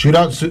 Shoot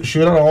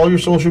out all your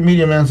social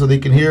media, man, so they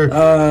can hear.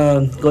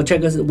 Go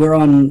check us. We're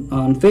on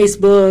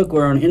Facebook.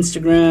 We're on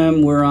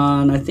Instagram. We're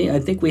on. I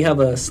think we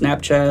have a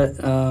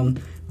Snapchat.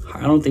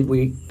 I don't think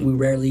we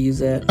rarely use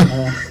that.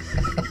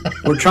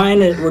 We're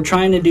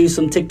trying to do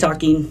some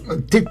TikToking.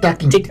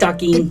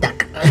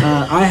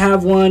 I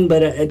have one,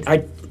 but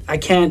I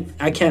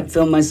can't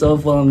film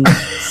myself while I'm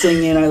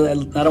singing.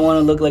 I don't want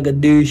to look like a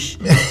douche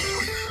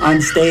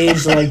on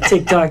stage, like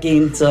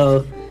TikToking.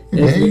 So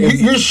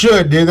you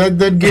should, dude.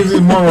 That gives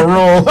it more of a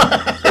role.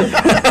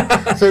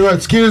 Say, well,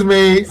 excuse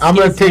me, I'm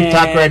gonna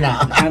TikTok right now.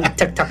 I'm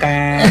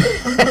TikToking.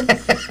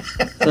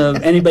 So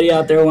if anybody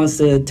out there wants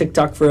to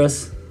TikTok for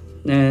us,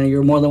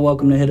 you're more than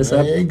welcome to hit us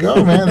up. There you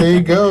go, man. There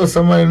you go.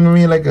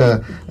 Somebody, like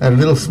a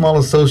little small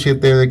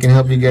associate there that can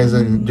help you guys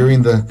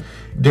during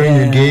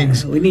your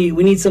gigs. We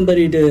need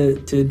somebody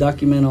to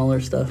document all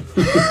our stuff.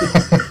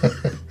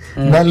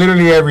 Not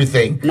literally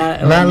everything.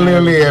 Not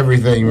literally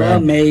everything, man. Well,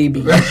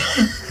 maybe.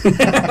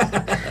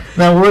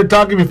 Now, we were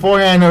talking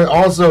beforehand,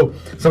 also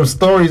some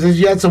stories.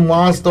 You had some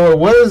wild story.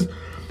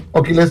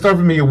 Okay, let's start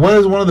from you. What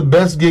is one of the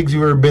best gigs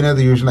you've ever been at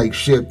that you're like,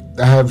 shit,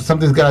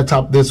 something's got to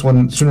top this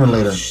one sooner or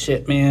later?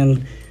 Shit,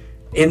 man.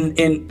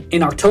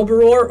 In October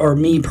Roar or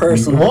me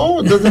personally? Whoa,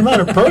 it doesn't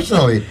matter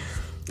personally.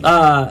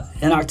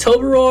 In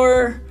October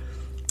Roar,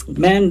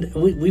 man,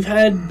 we've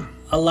had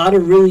a lot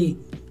of really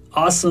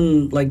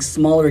awesome, like,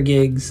 smaller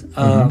gigs.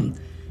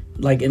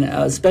 Like,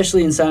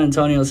 especially in San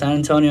Antonio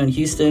and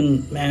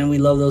Houston. Man, we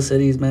love those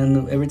cities,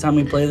 man. Every time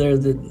we play there,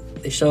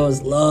 they show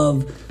us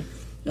love.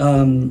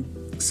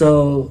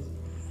 So,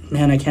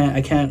 man, I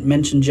can't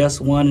mention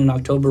just one in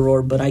October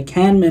Roar, but I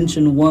can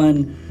mention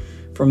one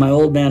for my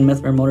old band,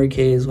 Mythmare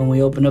Motorcades, when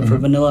we opened up for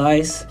Vanilla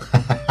Ice.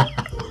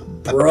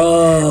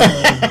 Bro.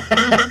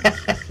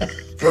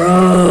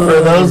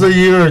 For those of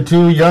you who are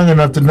too young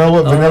enough to know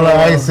what Vanilla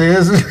Ice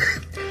is,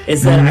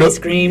 it's that ice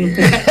cream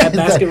at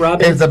Baskin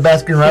Robbins. It's a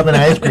Baskin Robbins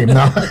ice cream,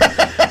 no?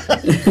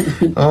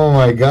 Oh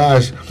my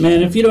gosh.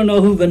 Man, if you don't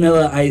know who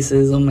Vanilla Ice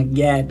is, oh my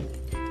god.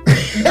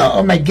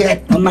 Oh my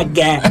god. Oh my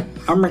god.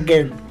 Oh my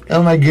god.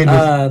 Oh my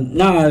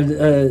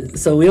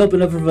goodness. So we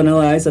opened up for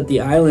Vanilla Ice at the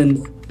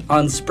Island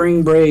on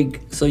spring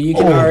break, so you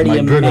can already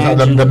imagine.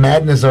 Goodness, the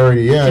madness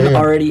already, You can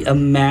already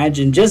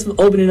imagine. Just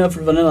opening up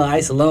for Vanilla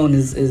Ice alone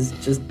is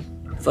just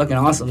fucking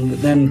awesome.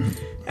 But then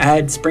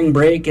add spring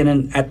break and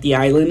then at the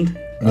Island.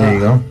 There you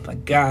go. My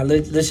God,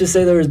 let's just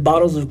say there was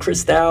bottles of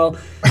Cristal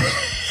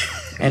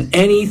and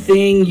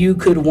anything you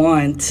could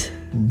want.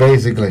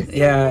 Basically.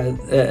 Yeah,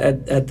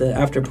 at the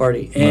after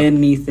party.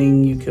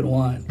 Anything you could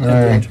want at the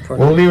after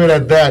party. We'll leave it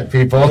at that,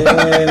 people.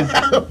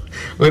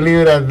 We'll leave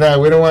it at that.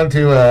 We don't want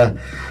to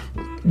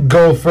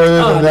go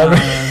further than that.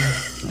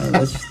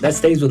 No, that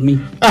stays with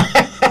me.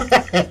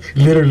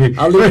 Literally.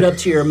 I'll leave it up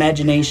to your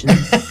imagination.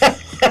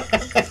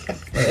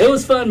 It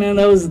was fun, man.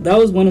 That was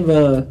one of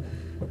the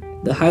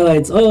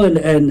highlights. Oh,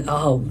 and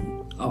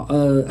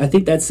I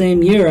think that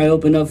same year I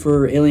opened up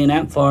for Alien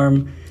Ant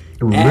Farm.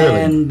 Really?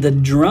 And the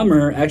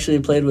drummer actually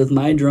played with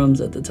my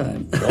drums at the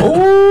time.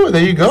 Oh,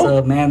 there you go.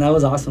 So, man, that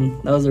was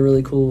awesome. That was a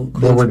really cool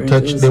They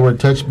were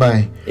touched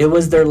by. It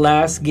was their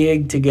last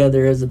gig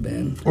together as a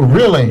band. Oh,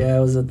 really? Yeah,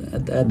 it was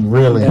at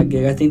that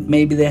gig. I think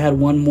maybe they had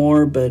one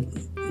more, but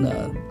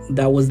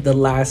that was their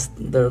last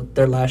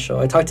show.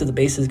 I talked to the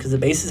bassist because the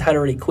bassist had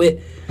already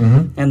quit,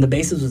 and the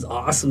bassist was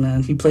awesome,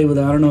 man. He played with,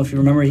 I don't know if you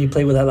remember, he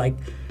played with that like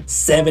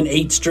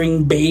 7-8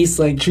 string bass,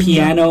 like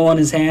piano on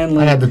his hand.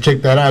 Like, I had to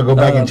check that out. Go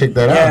back and check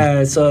that out.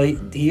 Yeah, so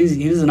he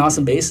was an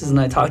awesome bassist, and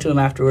I talked to him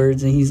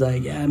afterwards, and he's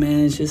like, "Yeah,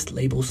 man, it's just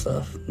label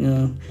stuff. You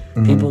know,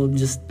 people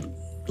just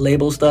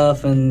label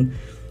stuff, and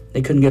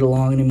they couldn't get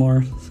along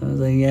anymore." So I was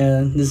like,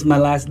 "Yeah, this is my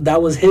last."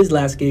 That was his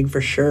last gig for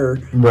sure.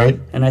 Right.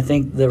 And I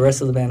think the rest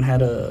of the band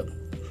had a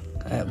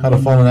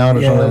fallen out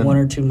or something. Yeah, 1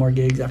 or 2 more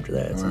gigs after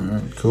that. So. All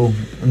right, cool.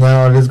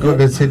 Now let's go.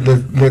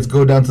 Let's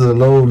go down to the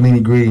low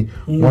nitty gritty.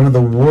 One of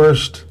the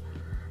worst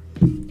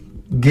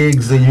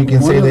gigs that you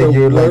can say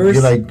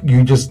that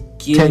you just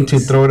tend to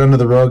throw it under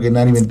the rug and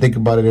not even think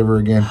about it ever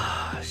again.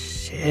 Oh,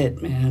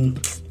 shit, man.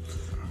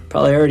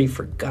 Probably already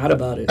forgot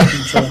about it.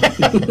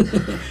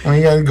 Well,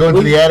 you gotta go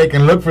into the attic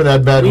and look for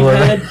that bad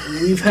boy.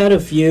 We've had a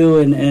few,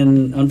 and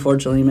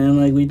unfortunately, man,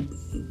 like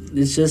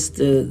it's just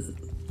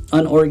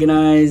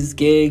unorganized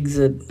gigs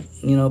that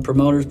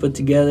promoters put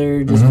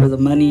together just for the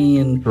money,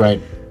 and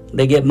right.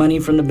 They get money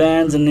from the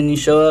bands, and then you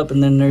show up,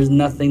 and then there's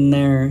nothing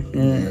there.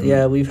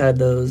 Yeah, we've had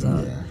those.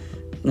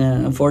 Yeah,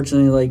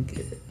 unfortunately,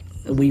 like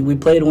we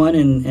played one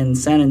in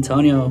San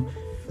Antonio,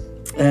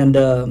 and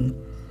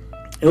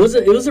it was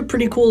a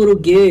pretty cool little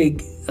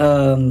gig,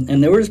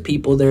 and there was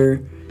people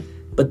there,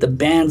 but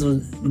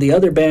the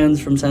other bands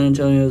from San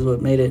Antonio is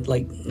what made it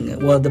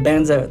the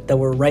bands that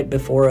were right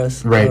before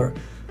us, right.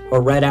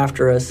 or right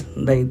after us.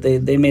 They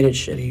made it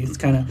shitty. It's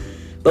kind of,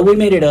 but we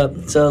made it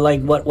up. So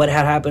like what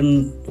had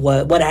happened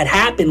was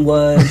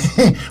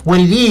what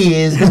it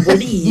is. what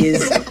it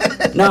is.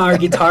 No, our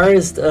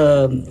guitarist,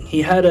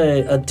 he had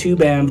a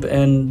tube amp,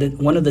 and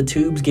one of the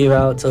tubes gave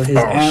out, so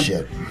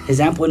his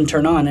amp wouldn't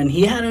turn on, and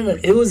he had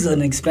it was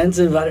an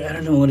expensive, I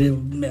don't know what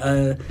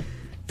it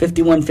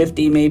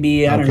 5150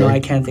 maybe, I don't know, I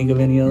can't think of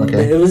any of them.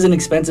 It was an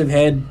expensive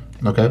head.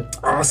 Okay.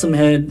 Awesome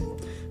head.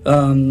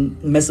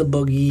 Mesa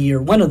Boogie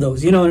or one of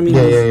those, you know what I mean?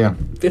 Yeah.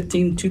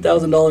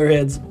 $2,000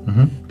 heads.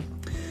 Mm-hmm.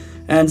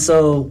 And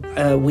so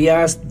we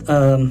asked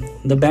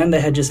the band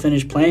that had just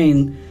finished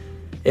playing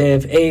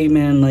if, hey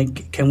man,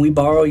 like, can we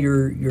borrow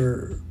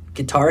your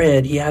guitar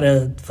head? He had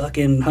a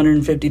fucking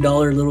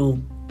 $150 little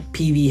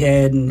PV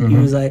head, and he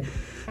was like,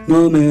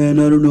 no man,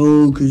 I don't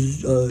know,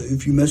 because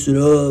if you mess it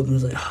up. And I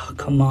was like, oh,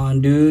 come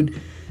on, dude.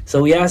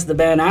 So we asked the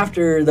band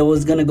after that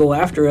was gonna go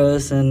after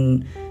us,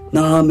 and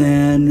nah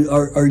man,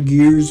 our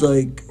gear's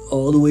like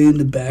all the way in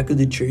the back of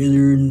the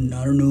trailer, and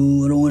I don't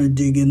know, I don't want to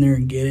dig in there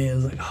and get it. I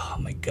was like, oh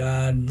my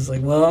god. It's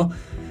like, well,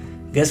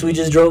 guess we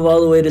just drove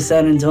all the way to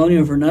San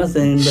Antonio for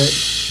nothing. But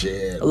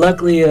shit.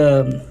 Luckily,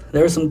 there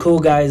were some cool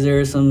guys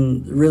there,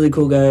 some really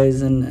cool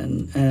guys,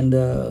 and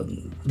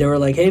they were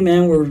like, hey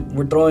man,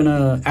 we're throwing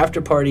a after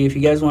party. If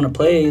you guys want to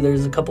play,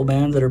 there's a couple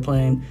bands that are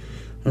playing.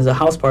 There's a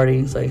house party.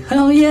 It's like,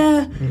 hell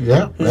yeah.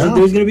 Yeah. Like,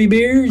 there's going to be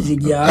beers.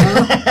 Yeah.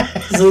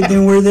 It's like,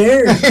 then we're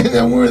there.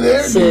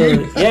 So,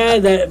 dude.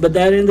 yeah, but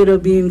that ended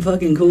up being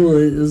fucking cool.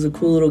 It was a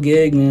cool little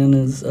gig, man.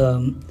 It's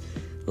a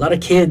lot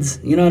of kids,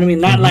 you know what I mean?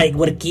 Not like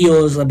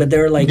huerquillos, but they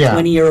were like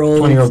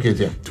 20-year-olds. 20-year-old kids,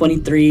 yeah.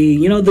 23.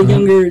 You know, the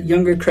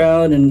younger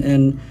crowd,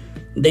 and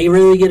they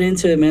really get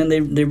into it, man. They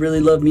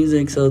really love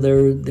music, so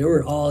they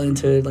were all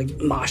into it, like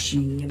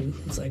moshing, and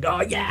it's like,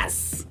 oh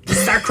yes, this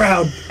is our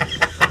crowd.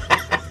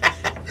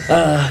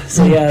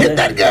 So yeah, Get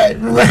that guy.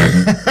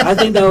 I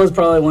think that was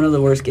probably one of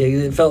the worst gigs.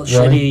 It felt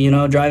shitty, you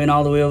know, driving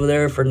all the way over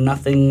there for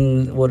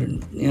nothing.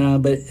 You know,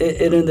 but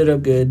it ended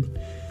up good.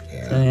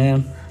 Yeah. So,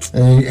 yeah.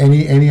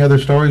 Any other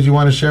stories you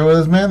want to share with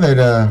us, man?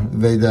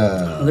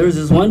 There was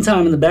this one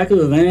time in the back of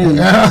a van.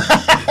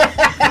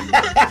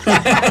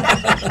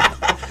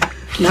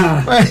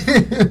 Nah.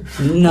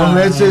 Well,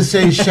 let's just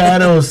say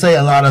shadows say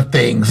a lot of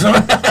things.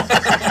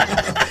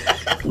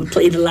 We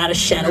played a lot of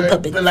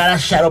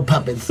shadow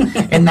puppets.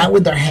 And not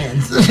with our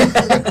hands.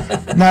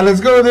 Now let's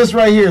go to this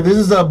right here. This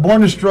is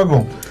Born to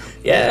Struggle.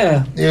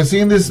 Yeah. You've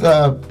seen this.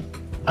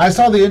 I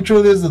saw the intro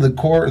of this, of the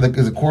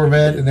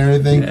Corvette and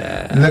everything.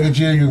 Yeah. And look at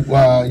you.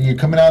 You're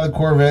coming out of the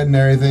Corvette and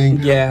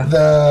everything. Yeah.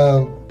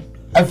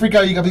 I freak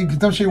out.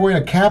 Don't you're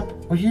wearing a cap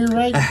here,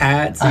 right? A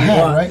hat. So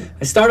right?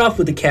 I start off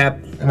with the cap.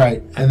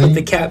 Right. I put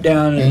the cap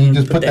down and you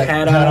just put the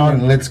hat on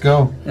and let's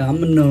go.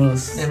 I'm a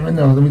nose.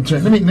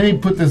 Let me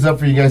put this up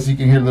for you guys so you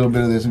can hear a little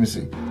bit of this. Let me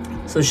see.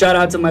 So shout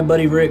out to my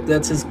buddy Rick.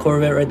 That's his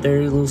Corvette right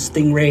there, little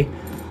Stingray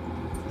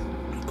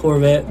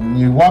Corvette. And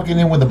you're walking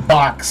in with a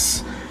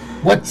box.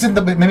 What's in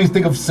the? Let me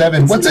think of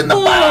 7. What's in the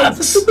box?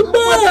 What's in the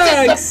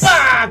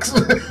box?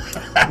 What's in the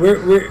box?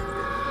 we're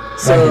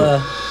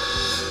so.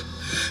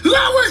 I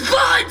was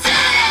born dead.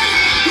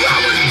 I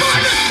was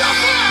born to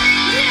suffer.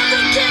 Never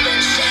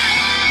giving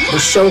shit. The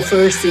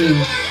chauffeur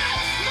scene.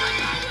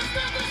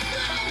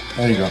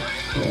 There you go.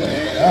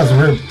 That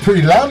was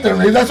pretty loud there,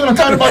 man. That's what I'm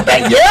talking about.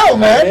 That yell,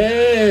 man.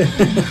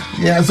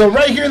 Yeah. So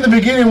right here in the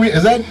beginning,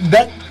 is that?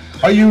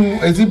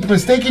 Is he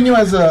mistaking you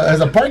as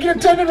a parking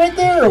attendant right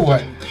there, or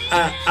what?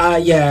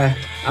 Yeah.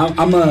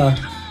 I'm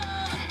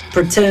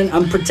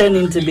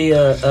pretending to be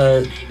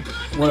a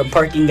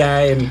parking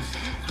guy, and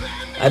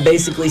I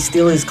basically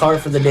steal his car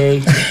for the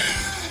day.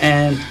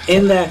 And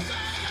in that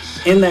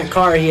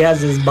car, he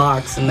has his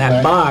box, and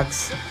that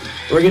box,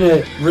 we're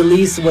gonna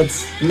release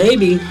what's in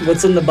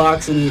the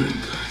box and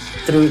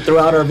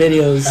throughout our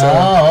videos. So,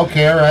 oh,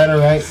 okay, all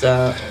right.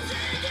 So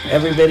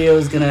every video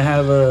is gonna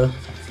have we're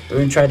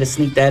gonna try to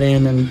sneak that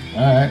in, and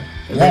all right.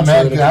 Yeah,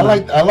 man.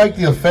 I like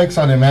the effects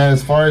on it, man.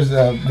 As far as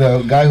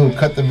the guy who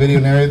cut the video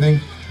and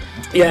everything.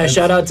 Yeah,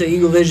 shout out to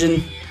Eagle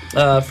Vision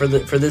for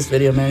this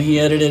video, man. He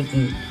edited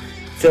and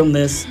filmed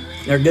this.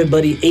 Our good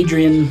buddy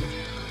Adrian,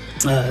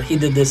 he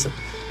did this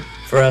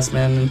for us,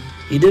 man. And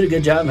he did a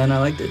good job, man. I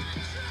liked it.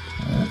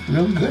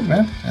 Real good,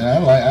 man.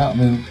 And I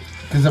mean,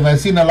 because I've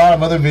seen a lot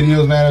of other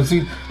videos, man. I've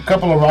seen a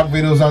couple of rock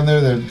videos on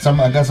there.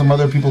 I got some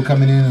other people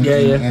coming in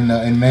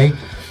May.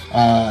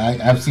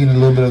 I've seen a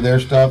little bit of their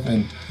stuff,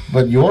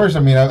 but yours,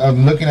 I mean,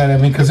 I'm looking at it. I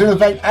mean, consider the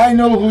fact I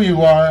know who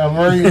you are. I've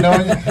already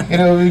known.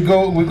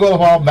 We go a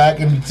while back,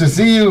 and to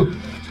see you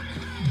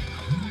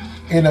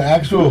in an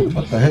actual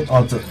what the heck?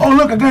 Oh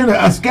look, I got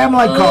a scam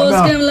light call.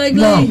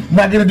 No,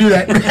 not gonna do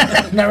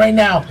that. Not right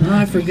now. Oh,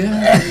 I forgot.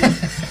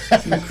 A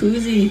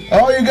koozie.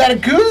 Oh, you got a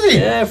koozie?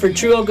 Yeah, for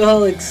true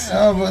alcoholics.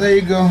 Oh, well, there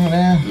you go,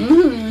 man.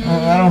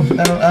 Mm-hmm.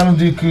 I don't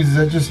do koozies.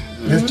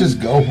 Let's just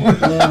go.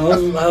 Yeah,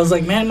 I was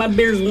like, man, my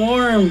beer's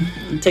warm.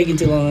 I'm taking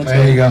too long.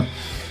 There you go.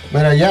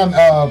 But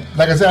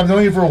like I said, I've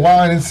known you for a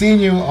while, and seeing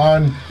you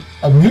on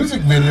a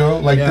music video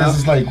like this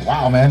is like,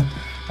 wow, man.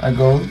 I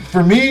go,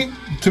 to me,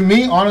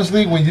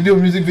 honestly, when you do a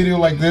music video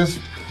like this,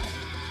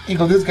 You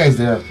go, this guy's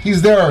there.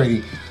 He's there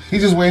already.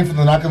 He's just waiting for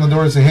the knock on the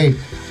door to say, hey,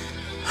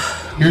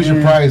 here's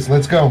your prize.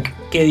 Let's go.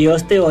 Que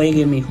Dios te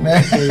oiga, mijo.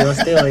 Que Dios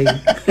te oiga.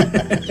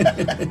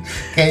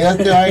 Que Dios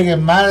te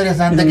oiga. Madre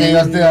Santa, que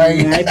Dios te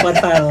oiga. Ay, por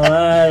favor.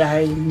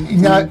 Ay,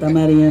 Now, Santa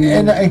Maria.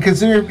 and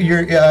consider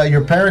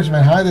your parents,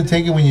 man. How did they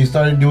take it when you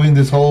started doing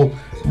this whole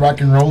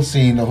rock and roll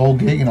scene, the whole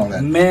gig and all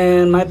that?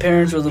 Man, my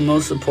parents were the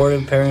most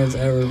supportive parents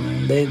ever,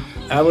 man.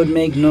 I would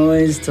make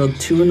noise till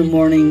 2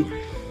 a.m.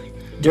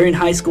 During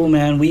high school,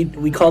 man.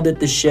 We called it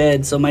the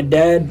shed. So my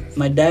dad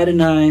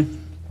and I,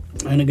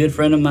 and a good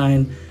friend of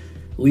mine,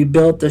 we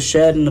built a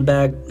shed in the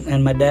back,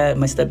 and my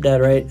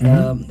stepdad, right,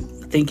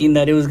 thinking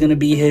that it was gonna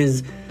be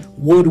his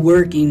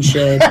woodworking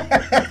shed,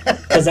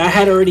 because I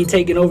had already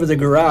taken over the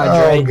garage,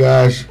 right? Oh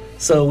gosh.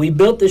 So we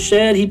built the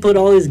shed. He put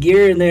all his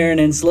gear in there, and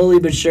then slowly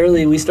but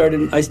surely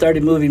I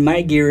started moving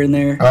my gear in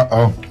there.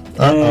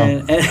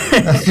 And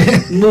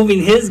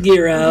moving his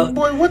gear out.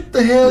 Boy, what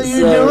the hell are you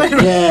doing?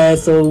 Yeah,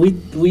 so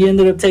we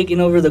ended up taking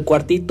over the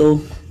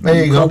cuartito.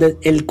 There you go. Called it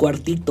El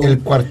Cuartito. El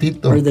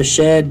Cuartito. Or the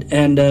shed.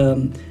 And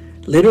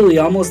literally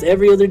almost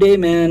every other day,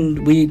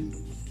 man,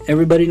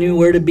 everybody knew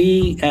where to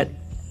be at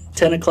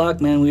 10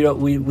 o'clock, man.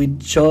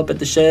 We'd show up at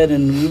the shed,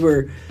 and we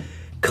were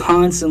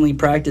constantly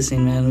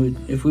practicing, man.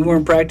 If we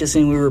weren't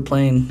practicing, we were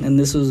playing. And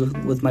this was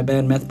with my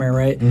band Methmare,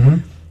 right?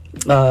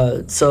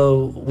 Mm-hmm.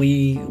 So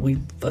we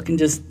fucking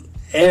just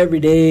every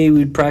day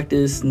we'd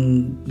practice,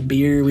 and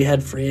beer. We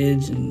had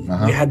fridge, and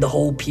we had the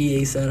whole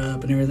PA set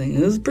up and everything.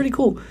 It was pretty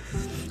cool.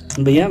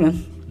 But yeah,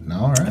 man.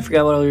 All right. I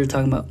forgot what we were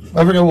talking about.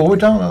 I forgot what we're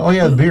talking about. Oh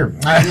yeah, beer.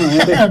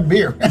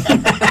 Beer.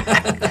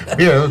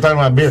 We're talking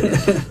about beer.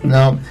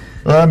 No.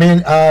 Well, I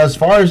mean, as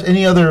far as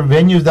any other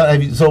venues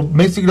so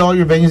basically all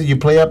your venues that you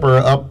play up are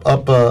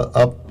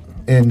up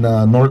in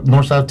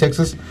north south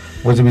Texas,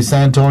 which would be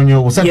San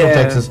Antonio, Central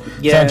Texas,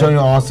 San Antonio,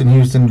 Austin,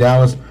 Houston,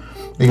 Dallas.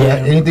 You got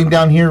anything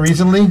down here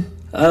recently?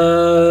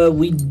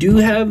 We do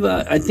have.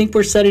 I think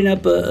we're setting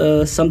up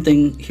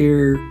something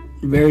here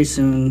very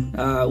soon.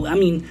 I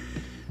mean,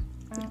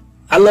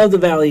 I love the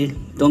Valley.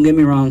 Don't get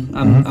me wrong.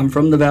 I'm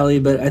from the Valley,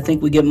 but I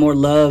think we get more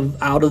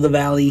love out of the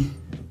Valley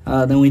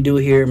than we do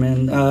here,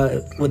 man.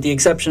 With the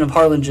exception of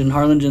Harlingen.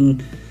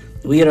 Harlingen,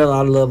 we get a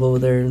lot of love over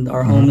there.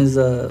 Our home is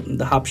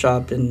the Hop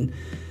Shop, and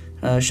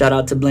shout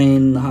out to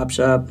Blaine, the Hop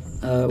Shop.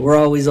 We're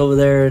always over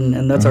there,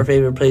 and that's our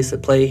favorite place to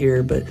play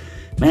here. But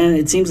man,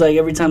 it seems like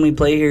every time we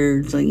play here,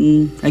 it's like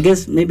I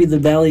guess maybe the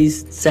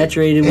Valley's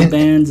saturated with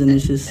bands, and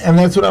it's just. And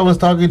that's what I was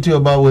talking to you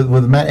about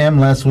with Matt M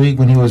last week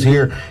when he was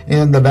here.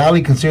 And the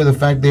Valley, consider the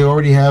fact they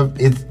already have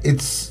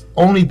it's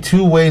only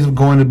two ways of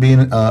going to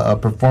being a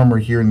performer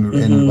here in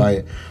the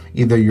Valley.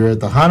 Either you're at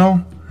the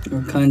Hano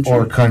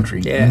or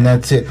country, and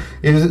that's it.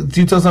 If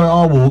you tell someone,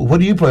 oh, well,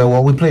 what do you play?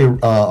 Well, we play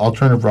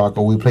alternative rock,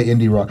 or we play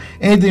indie rock.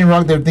 Anything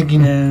rock, they're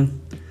thinking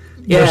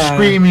you're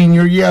screaming,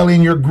 you're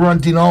yelling, you're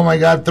grunting. Oh my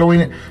God,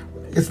 throwing it.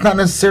 It's not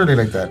necessarily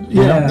like that.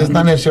 You know? It's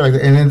not necessarily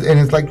like that. And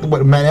it's like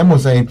what Matt M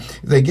was saying.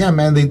 He's like, yeah,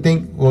 man, they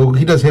think, well,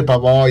 he does hip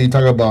hop. Oh, you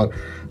talk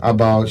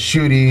about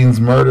shootings,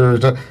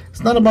 murders.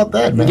 It's not about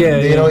that, man.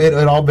 You know,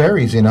 it all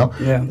varies, you know.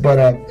 Yeah. But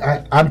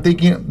I'm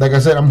thinking, like I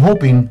said, I'm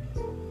hoping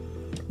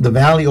the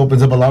Valley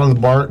opens up a lot of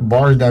the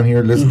bars down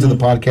here, listen to the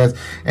podcast,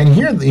 and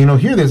hear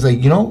this,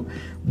 like,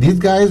 these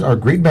guys are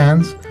great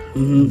bands.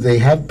 They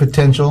have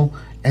potential,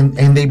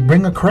 and they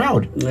bring a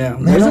crowd. Yeah,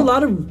 there's a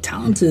lot of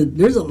talent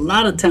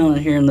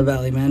here in the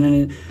Valley, man,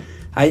 and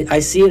I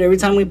see it every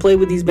time we play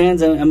with these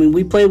bands. I mean,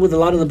 we play with a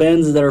lot of the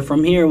bands that are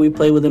from here. We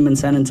play with them in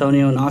San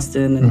Antonio and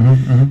Austin,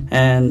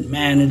 and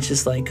man, it's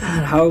just like,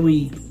 God, how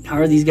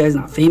are these guys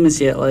not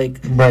famous yet?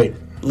 Like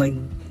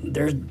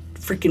they're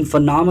freaking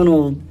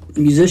phenomenal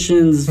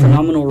musicians,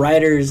 phenomenal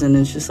writers, and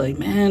it's just like,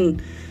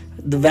 man,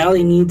 the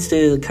Valley needs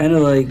to kind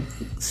of like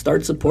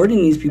start supporting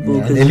these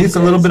people. At least a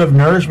little bit of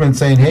nourishment,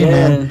 saying, hey,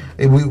 man.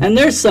 And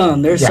there's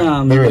some. There's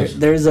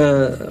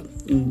a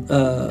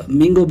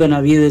Mingo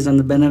Benavides and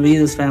the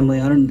Benavides family.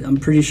 I'm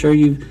pretty sure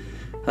you've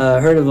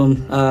heard of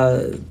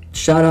them.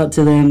 Shout out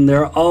to them.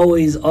 They're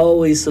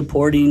always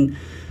supporting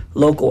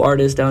local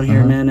artists down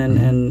here, man.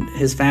 And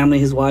his family,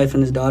 his wife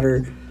and his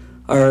daughter,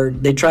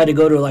 they try to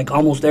go to like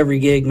almost every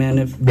gig,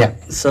 man.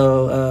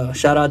 So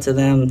shout out to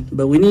them.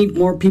 But we need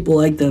more people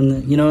like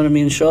them. You know what I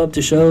mean? Show up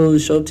to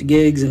shows, show up to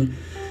gigs, and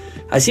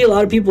I see a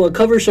lot of people at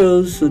cover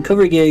shows,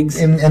 cover gigs,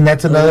 and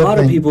that's another thing. A lot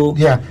of people,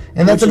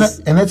 and that's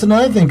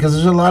another thing, because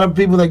there's a lot of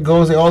people that go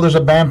and say, "Oh, there's a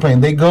band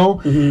playing." They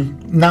go,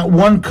 not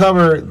one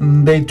cover,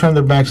 they turn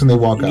their backs and they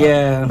walk out.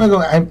 Yeah,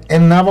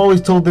 and I've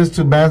always told this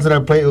to bands that I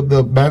play with.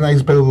 The band I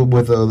used to play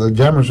with the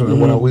Jammers,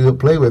 when we would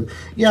play with.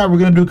 Yeah, we're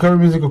gonna do cover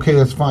music. Okay,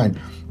 that's fine.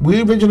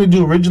 We originally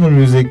do original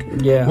music.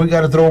 Yeah, we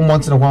got to throw them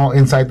once in a while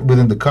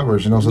within the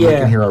covers, so they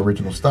can hear our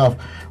original stuff.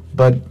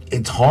 But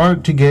it's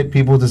hard to get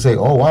people to say,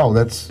 "Oh, wow,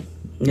 that's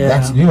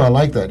new. I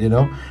like that." A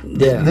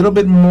little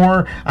bit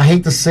more. I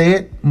hate to say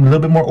it, a little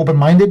bit more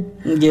open-minded.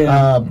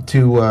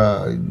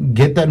 To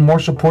get that more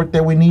support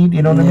that we need.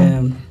 You know what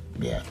I mean?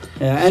 Yeah.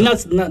 Yeah, and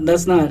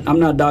that's not. I'm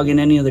not dogging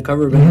any of the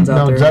cover bands out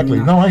No, there. exactly.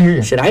 No, I hear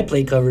you. Shit, I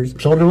play covers.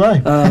 So do I.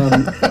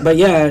 But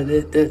yeah,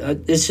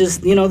 it's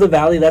just the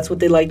Valley. That's what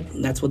they like.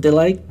 That's what they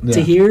like Yeah.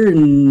 to hear,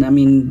 and I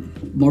mean,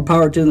 more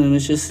power to them.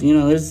 It's just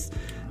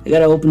they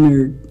gotta open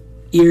their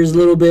ears a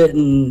little bit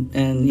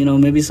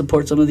and maybe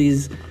support some of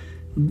these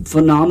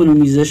phenomenal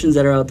musicians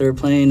that are out there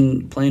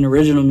playing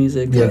original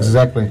music. Yeah,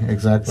 exactly.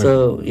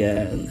 So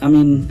yeah, I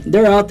mean,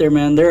 they're out there,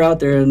 man. They're out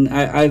there, and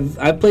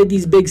I've played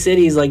these big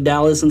cities like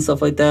Dallas and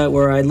stuff like that,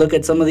 where I look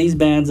at some of these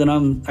bands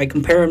and I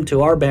compare them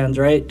to our bands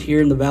right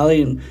here in the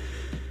Valley,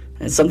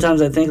 and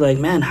sometimes I think like,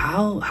 man,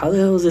 how the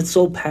hell is it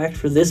so packed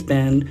for this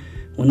band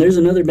when there's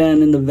another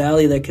band in the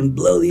Valley that can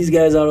blow these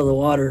guys out of the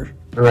water?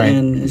 Right.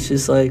 And it's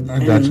just like, I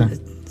man, gotcha.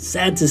 it's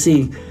sad to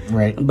see.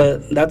 Right.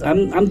 But that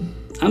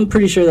I'm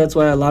pretty sure that's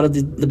why a lot of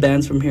the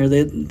bands from here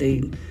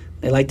they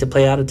like to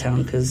play out of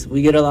town, because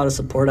we get a lot of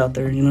support out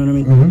there. You know what I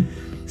mean?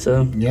 Mm-hmm.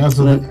 So yeah.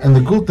 So and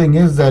the cool thing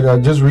is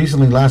that just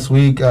recently, last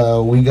week,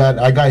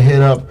 I got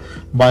hit up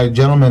by a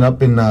gentleman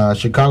up in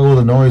Chicago,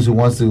 Illinois, who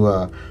wants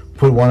to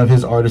put one of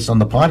his artists on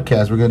the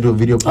podcast. We're gonna do a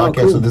video podcast,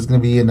 cool. so this is gonna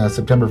be in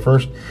September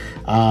 1st.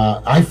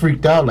 I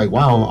freaked out, like,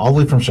 wow, all the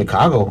way from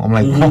Chicago. I'm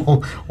like,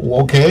 oh,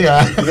 okay,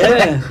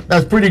 Yeah.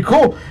 that's pretty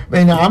cool.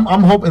 And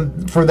I'm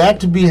hoping for that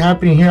to be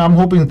happening here. I'm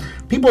hoping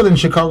people in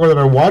Chicago that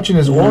are watching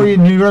this, or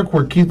in New York,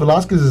 where Keith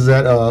Velasquez is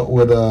at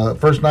with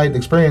First Night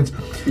Experience.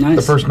 Nice.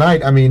 The First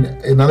Night. I mean,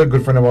 another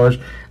good friend of ours.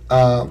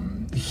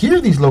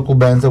 Hear these local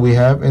bands that we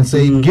have and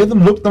say,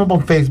 look them up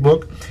on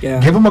Facebook,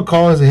 give them a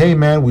call and say, hey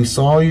man, we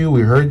saw you,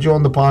 we heard you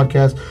on the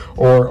podcast,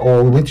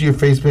 or we went to your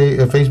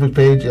Facebook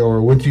page,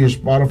 or went to your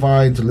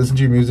Spotify to listen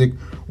to your music.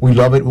 We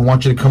love it. We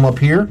want you to come up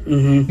here.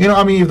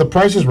 I mean, if the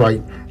price is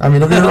right. I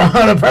mean, don't get me wrong,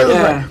 the price is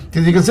right.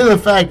 Because you consider the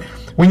fact,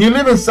 when you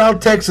live in South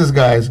Texas,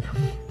 guys,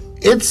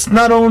 it's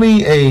not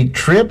only a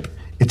trip,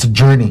 it's a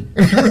journey.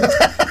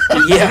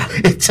 Yeah.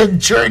 It's a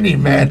journey,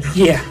 man.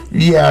 Yeah.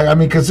 Yeah, I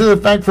mean, consider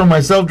the fact, for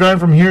myself, driving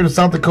from here to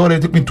South Dakota,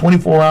 it took me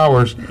 24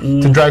 hours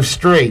to drive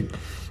straight.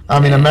 I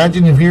mean,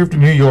 imagine if here to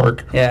New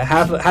York. Yeah,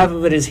 half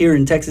of it is here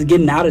in Texas.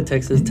 Getting out of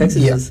Texas, takes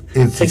here.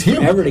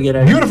 forever to get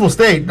out. Beautiful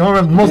state,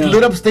 the most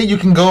lit up state you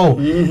can go.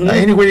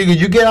 Anywhere you go,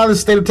 you get out of the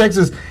state of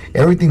Texas,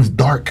 everything's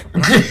dark.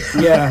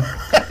 Yeah.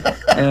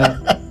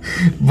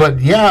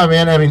 But yeah,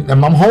 man. I mean,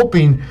 I'm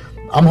hoping.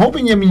 I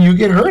mean, you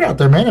get hurt out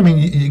there, man. I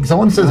mean,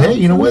 someone says, "Hey,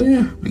 you know what?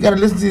 We got to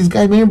listen to these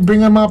guys, man. Bring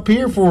them up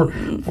here for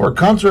a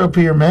concert up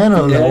here, man."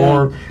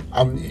 Or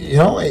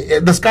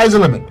the sky's the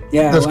limit.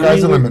 Yeah, the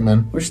sky's the limit,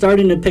 man. We're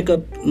starting to pick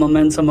up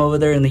momentum over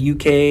there in the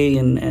UK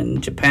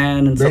and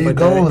Japan and stuff like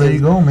that. There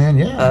you go, man.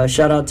 Yeah.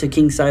 Shout out to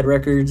Kingside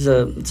Records.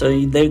 So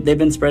they've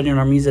been spreading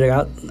our music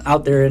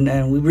out there,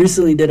 and we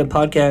recently did a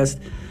podcast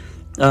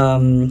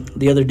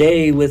the other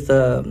day with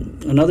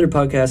another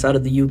podcast out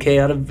of the UK,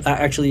 out of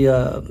actually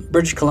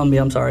British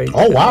Columbia. I'm sorry.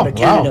 Oh wow! Out of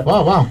Canada.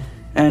 Wow!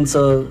 And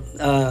so,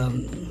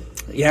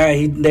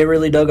 they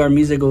really dug our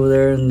music over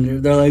there,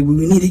 and they're like,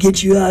 "We need to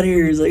get you out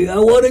here." He's like, "I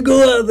want to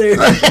go out there."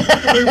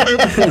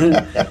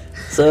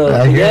 So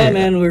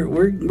man,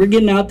 we're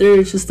getting out there.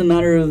 It's just a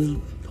matter of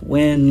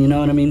when, you know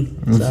what I mean?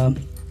 So,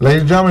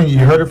 ladies and gentlemen, you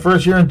heard it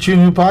first here on Chew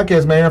New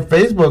Podcast, man. On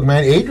Facebook,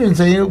 man. Adrian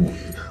saying.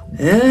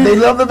 Yeah. They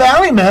love the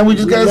Valley, man. We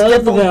just gotta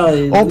step the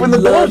Valley. Open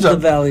the doors up. The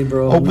Valley,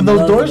 bro. Open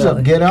those doors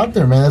up. Get out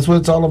there, man. That's what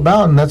it's all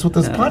about, and that's what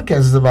this podcast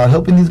is about.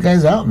 Helping these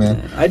guys out,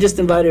 man. I just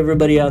invite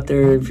everybody out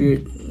there.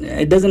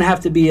 It doesn't have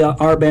to be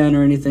our band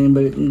or anything,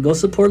 but go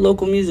support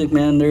local music,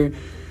 man.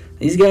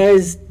 These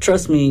guys,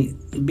 trust me.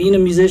 Being a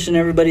musician,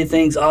 everybody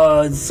thinks,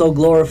 oh, it's so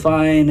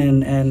glorifying,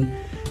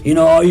 and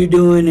all you're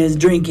doing is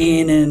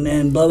drinking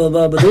and blah blah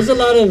blah. But there's a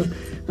lot of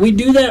we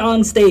do that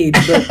on stage,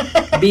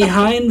 but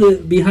behind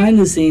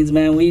the scenes,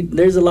 man,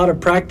 there's a lot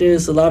of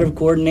practice, a lot of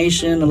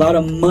coordination, a lot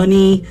of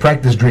money.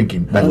 Practice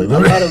drinking, by the way. A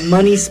lot of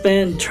money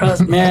spent.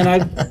 Trust, man.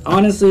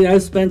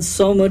 I've spent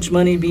so much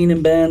money being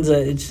in bands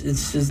that it's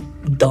just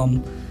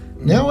dumb.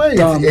 No way.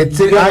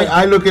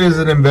 I look at it as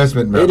an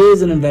investment, man. It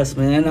is an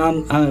investment,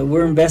 and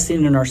we're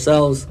investing in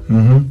ourselves,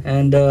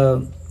 and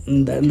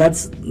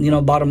that's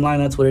bottom line.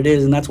 That's what it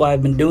is, and that's why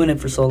I've been doing it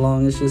for so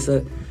long. It's just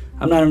that.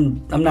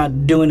 I'm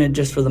not doing it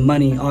just for the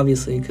money,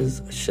 obviously,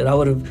 because shit, I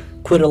would have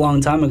quit a long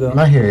time ago.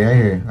 I hear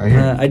you.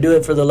 I do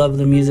it for the love of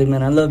the music,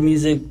 man. I love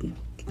music,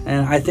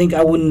 and I think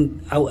I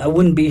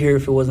wouldn't be here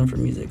if it wasn't for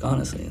music,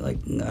 honestly. Like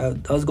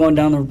I was going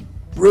down a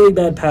really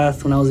bad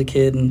path when I was a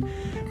kid, and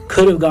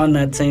could have gone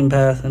that same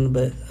path,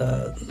 but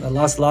I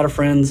lost a lot of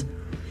friends.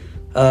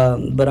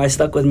 But I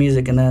stuck with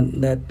music, and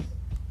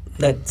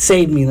that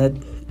saved me. That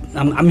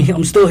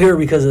I'm still here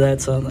because of that.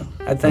 So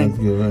I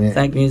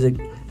thank music.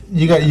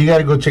 You got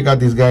to go check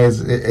out these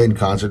guys in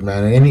concert,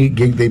 man. And any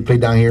gig they play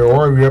down here,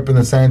 or if you're up in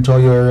the San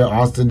Antonio area,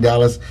 Austin,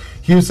 Dallas,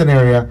 Houston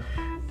area,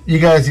 you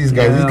guys see these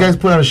guys. Yeah. These guys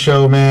put on a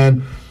show,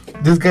 man.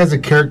 This guy's a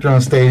character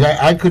on stage.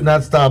 I could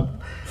not stop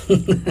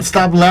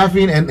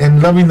laughing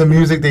and loving the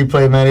music they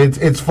play, man.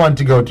 It's fun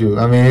to go to.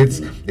 I mean,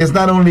 it's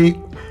not only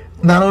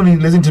not only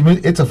listening to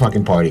music, it's a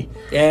fucking party.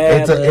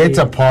 Yeah, it's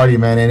a party,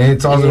 man, and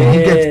it's also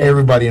he gets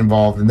everybody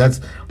involved, and that's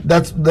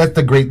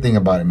the great thing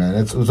about it, man.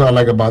 It's what I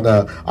like about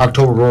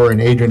October Roar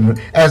and Adrian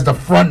as the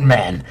front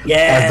man.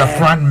 Yeah, as the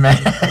front man.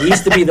 He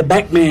used to be the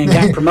back man.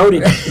 Got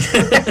promoted.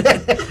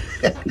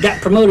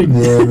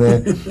 Yeah,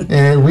 man.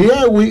 And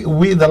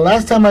we the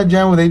last time I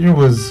jammed with Adrian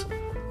was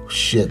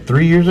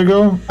 3 years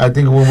ago. I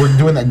think when we're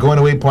doing that going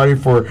away party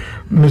for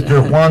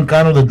Mr. Juan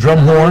Cano, the drum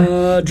horn.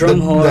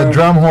 The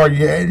drum horn.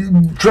 Yeah,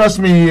 trust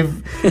me.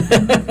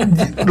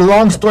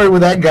 Long story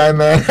with that guy,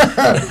 man.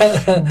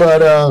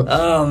 But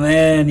oh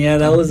man, yeah,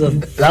 that was a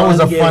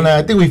fun.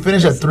 I think we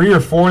finished at 3 or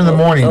 4 in the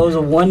morning. That was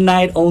a one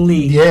night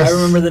only. Yes, I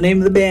remember the name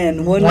of the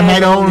band. One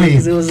night only.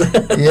 It was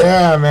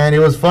yeah, man, it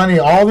was funny.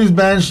 All these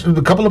bands,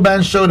 a couple of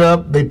bands showed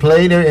up. They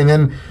played it, and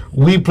then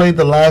we played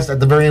the last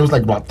at the very end. It was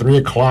like about 3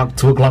 o'clock,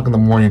 2 o'clock in the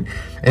morning.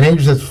 And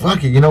Andrew says,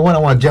 "Fuck it, you know what? I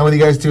want to jam with you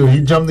guys too."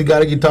 He jumped, he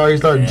got a guitar, he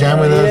started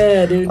jamming with us.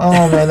 Yeah, dude.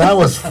 Oh man, that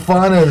was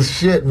fun as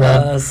shit,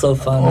 man. So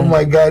fun. Oh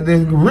my god,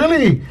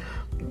 really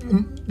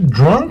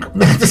drunk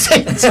at the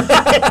same time.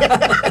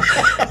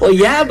 Well,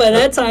 yeah, by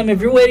that time,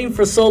 if you're waiting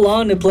for so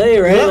long to play,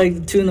 right, yeah.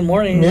 like 2 in the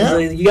morning, yeah.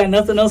 like, you got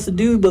nothing else to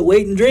do but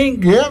wait and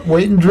drink. Yeah,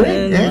 wait and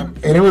drink. And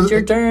it was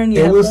your turn.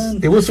 It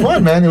was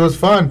fun, man. It was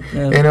fun,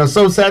 yeah. And it was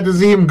so sad to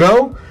see him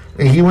go.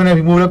 He went.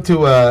 He moved up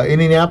to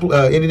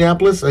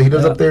Indianapolis. He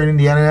lives up there in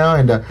Indiana now,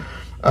 and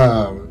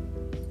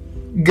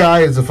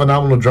guy is a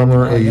phenomenal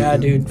drummer. Oh, yeah,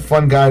 dude.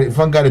 Fun guy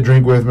to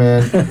drink with,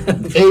 man.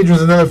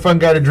 Adrian's another fun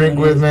guy to drink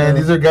with, man.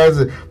 These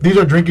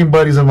are drinking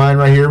buddies of mine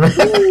right here, man.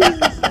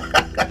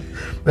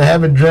 That I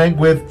haven't drank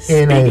with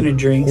in a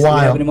drinks, while. Do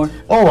you have any more?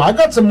 Oh, I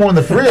got some more in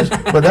the fridge,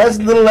 but that's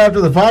a little after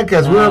the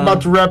podcast. We're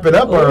about to wrap it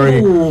up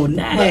already. Oh,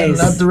 nice.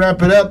 About to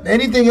wrap it up.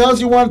 Anything else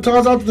you want to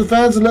toss out to the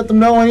fans and let them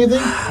know anything?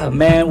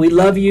 Man, we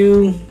love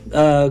you.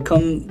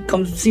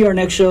 Come see our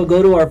next show.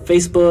 Go to our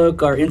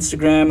Facebook, our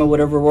Instagram, or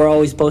whatever. We're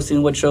always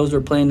posting what shows we're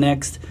playing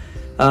next.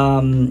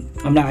 I'm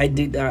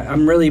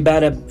really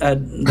bad at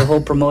the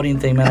whole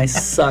promoting thing, man. I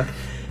suck.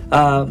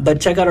 But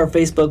check out our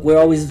Facebook. We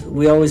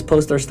always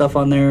post our stuff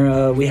on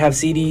there. We have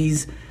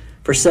CDs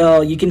for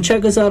sale. You can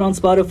check us out on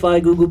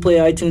Spotify, Google Play,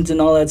 iTunes, and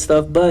all that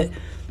stuff. But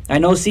I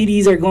know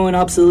CDs are going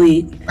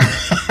obsolete.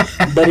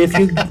 But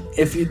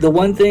if you the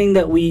one thing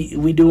that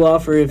we do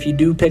offer, if you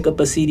do pick up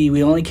a CD,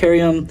 we only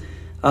carry them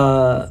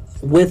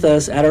with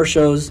us at our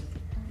shows,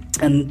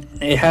 and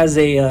it has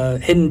a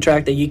hidden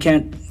track that you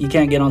can't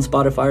get on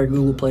Spotify or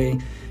Google Play.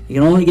 You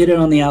can only get it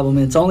on the album,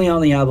 and it's only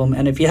on the album.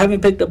 And if you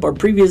haven't picked up our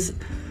previous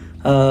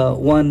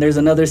one, there's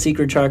another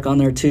secret track on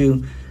there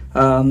too.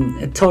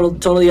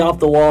 Totally off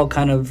the wall,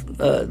 kind of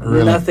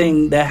really?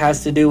 Nothing that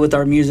has to do with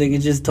our music.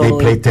 It's just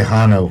totally. They play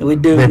Tejano. We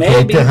do. They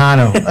maybe. play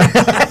Tejano.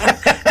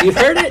 You've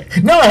heard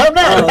it? No, I have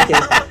not. Oh, okay.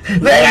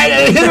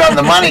 They hit it on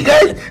the money,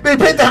 guys. They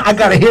play Tejano. I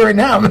gotta hear it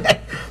now, man.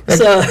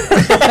 So,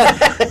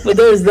 but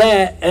there's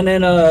that, and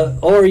then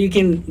or you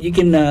can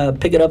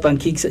pick it up on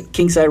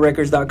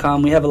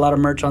KingsideRecords.com. We have a lot of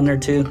merch on there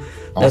too.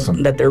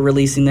 Awesome. That they're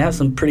releasing. They have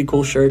some pretty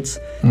cool shirts.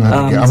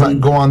 I'm gonna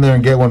go on there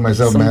and get one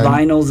myself, some man.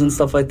 Vinyls and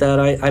stuff like that.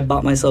 I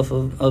bought myself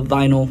a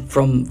vinyl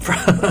from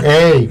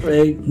Hey,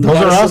 those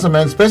are awesome,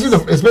 man. Especially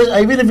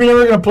even if you're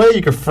never gonna play,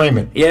 you can frame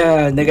it.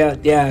 Yeah, they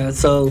got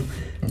So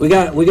we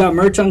got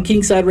merch on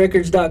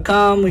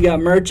KingsideRecords.com. We got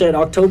merch at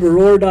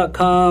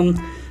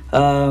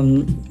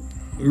OctoberRoar.com.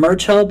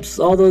 Merch helps.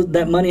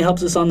 That money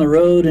helps us on the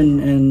road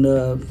and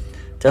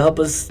to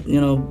help us,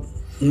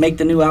 make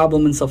the new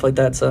album and stuff like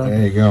that. So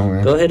there you go,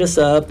 man. Go hit us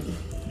up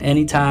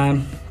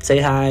anytime. Say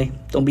hi.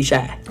 Don't be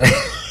shy.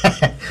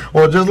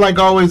 Well, just like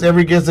always,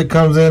 every guest that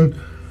comes in,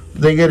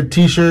 they get a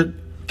T-shirt,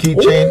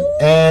 keychain,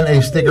 and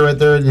a sticker right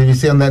there. You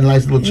see on that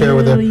nice little chair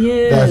with there.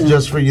 Yeah. That's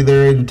just for you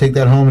there to take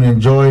that home and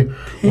enjoy,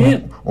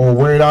 or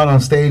wear it out on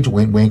stage.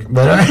 Wink, wink.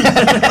 But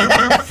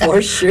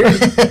for sure.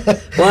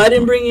 Well, I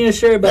didn't bring you a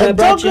shirt, but I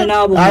brought you an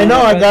album. I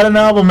know, I got an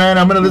album, man.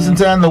 I'm gonna listen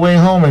to that on the way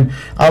home, and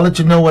I'll let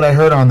you know what I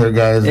heard on there,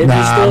 guys. If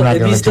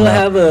you still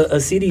have a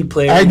CD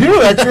player, I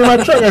do actually in my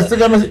truck. I still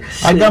got my.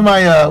 I got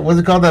my. What's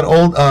it called? That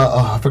old.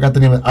 I forgot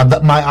the name of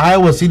it. My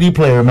Iowa CD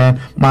player, man.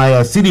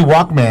 My CD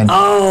Walkman.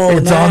 Oh,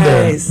 it's nice. on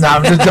there. Nah,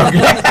 I'm just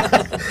joking.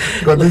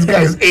 But this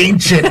guy's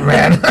ancient,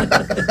 man.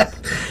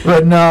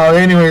 But no,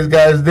 anyways,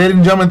 guys, ladies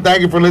and gentlemen,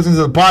 thank you for listening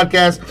to the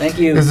podcast. Thank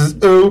you. This is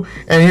Ooh,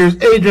 and here's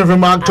Adrian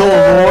from October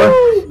Roar.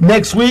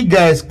 Next week,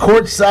 guys,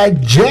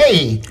 Courtside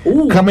Jay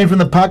coming from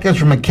the podcast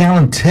from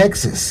McAllen,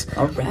 Texas.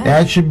 All right.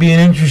 That should be an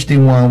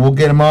interesting one. We'll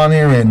get him on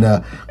here and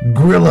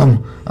grill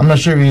him. I'm not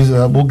sure if he's.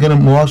 We'll get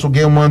him. We'll also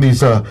get him one of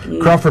these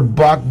Crawford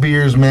Bock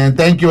beers, man.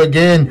 Thank you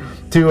again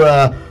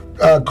to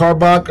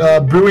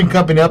Carbach Brewing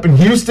Company up in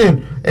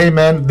Houston. Hey,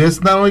 man,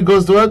 this not only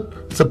goes to it,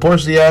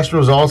 supports the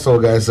Astros also,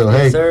 guys. So,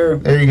 hey, sir.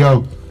 There you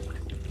go.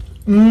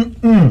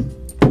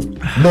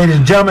 Ladies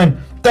and gentlemen,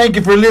 thank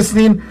you for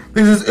listening.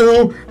 This is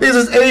Ooh. This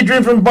is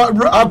Adrian from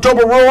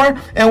October Roar,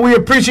 and we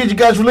appreciate you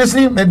guys for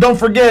listening. And don't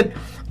forget,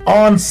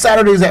 on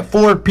Saturdays at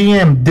 4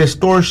 p.m.,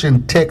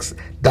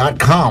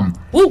 distortiontext.com.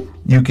 Woo.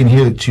 You can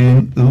hear the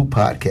Tune Ooh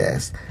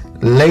podcast.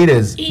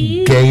 Laters,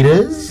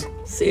 Gators.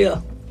 See ya.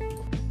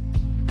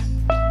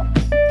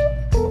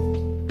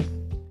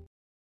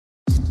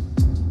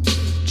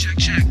 Check.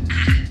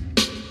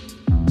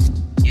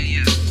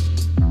 Yeah.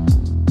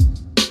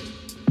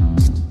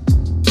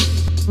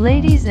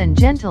 Ladies and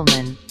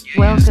gentlemen,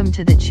 welcome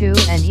to the Chew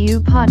and Ew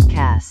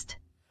podcast.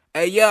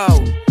 Hey yo,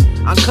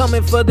 I'm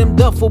coming for them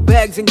duffel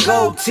bags and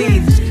gold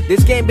teeth.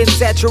 This game been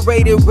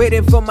saturated,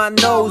 written for my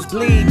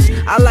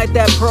nosebleeds. I like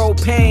that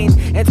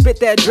propane and spit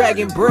that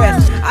dragon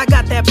breath. I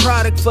got that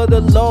product for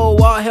the low,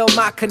 all hell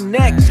my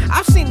connect.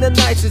 I've seen the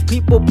nicest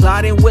people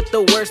plotting with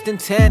the worst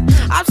intent.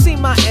 I've seen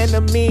my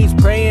enemies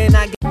praying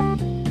I get.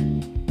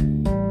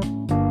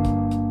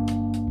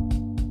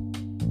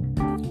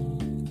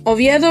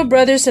 Oviedo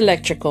Brothers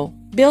Electrical.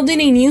 Building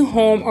a new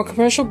home or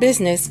commercial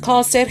business,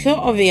 call Sergio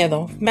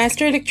Oviedo,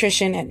 Master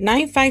Electrician at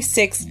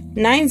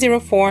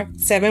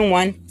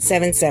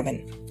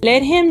 956-904-7177.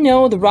 Let him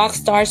know the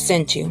Rockstar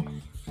sent you.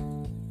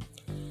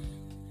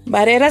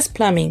 Barreras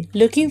Plumbing.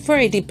 Looking for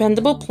a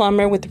dependable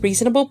plumber with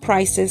reasonable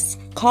prices?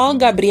 Call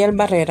Gabriel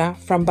Barrera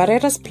from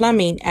Barreras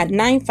Plumbing at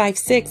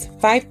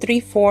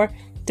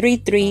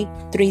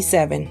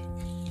 956-534-3337.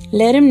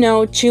 Let him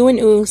know Chew and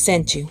Ooh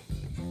sent you.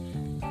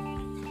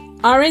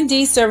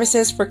 R&D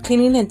services for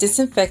cleaning and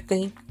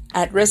disinfecting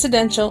at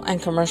residential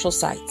and commercial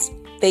sites.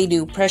 They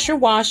do pressure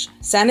wash,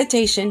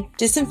 sanitation,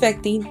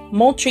 disinfecting,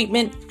 mold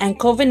treatment, and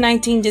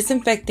COVID-19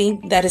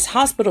 disinfecting that is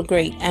hospital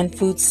grade and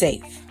food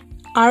safe.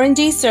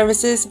 R&D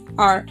services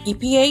are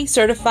EPA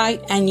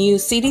certified and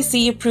use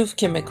CDC approved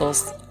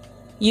chemicals.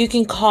 You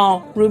can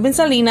call Ruben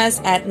Salinas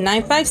at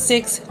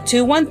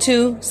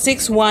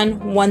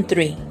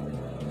 956-212-6113.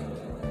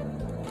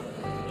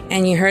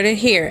 And you heard it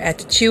here at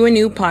the Chew and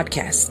Ew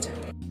podcast.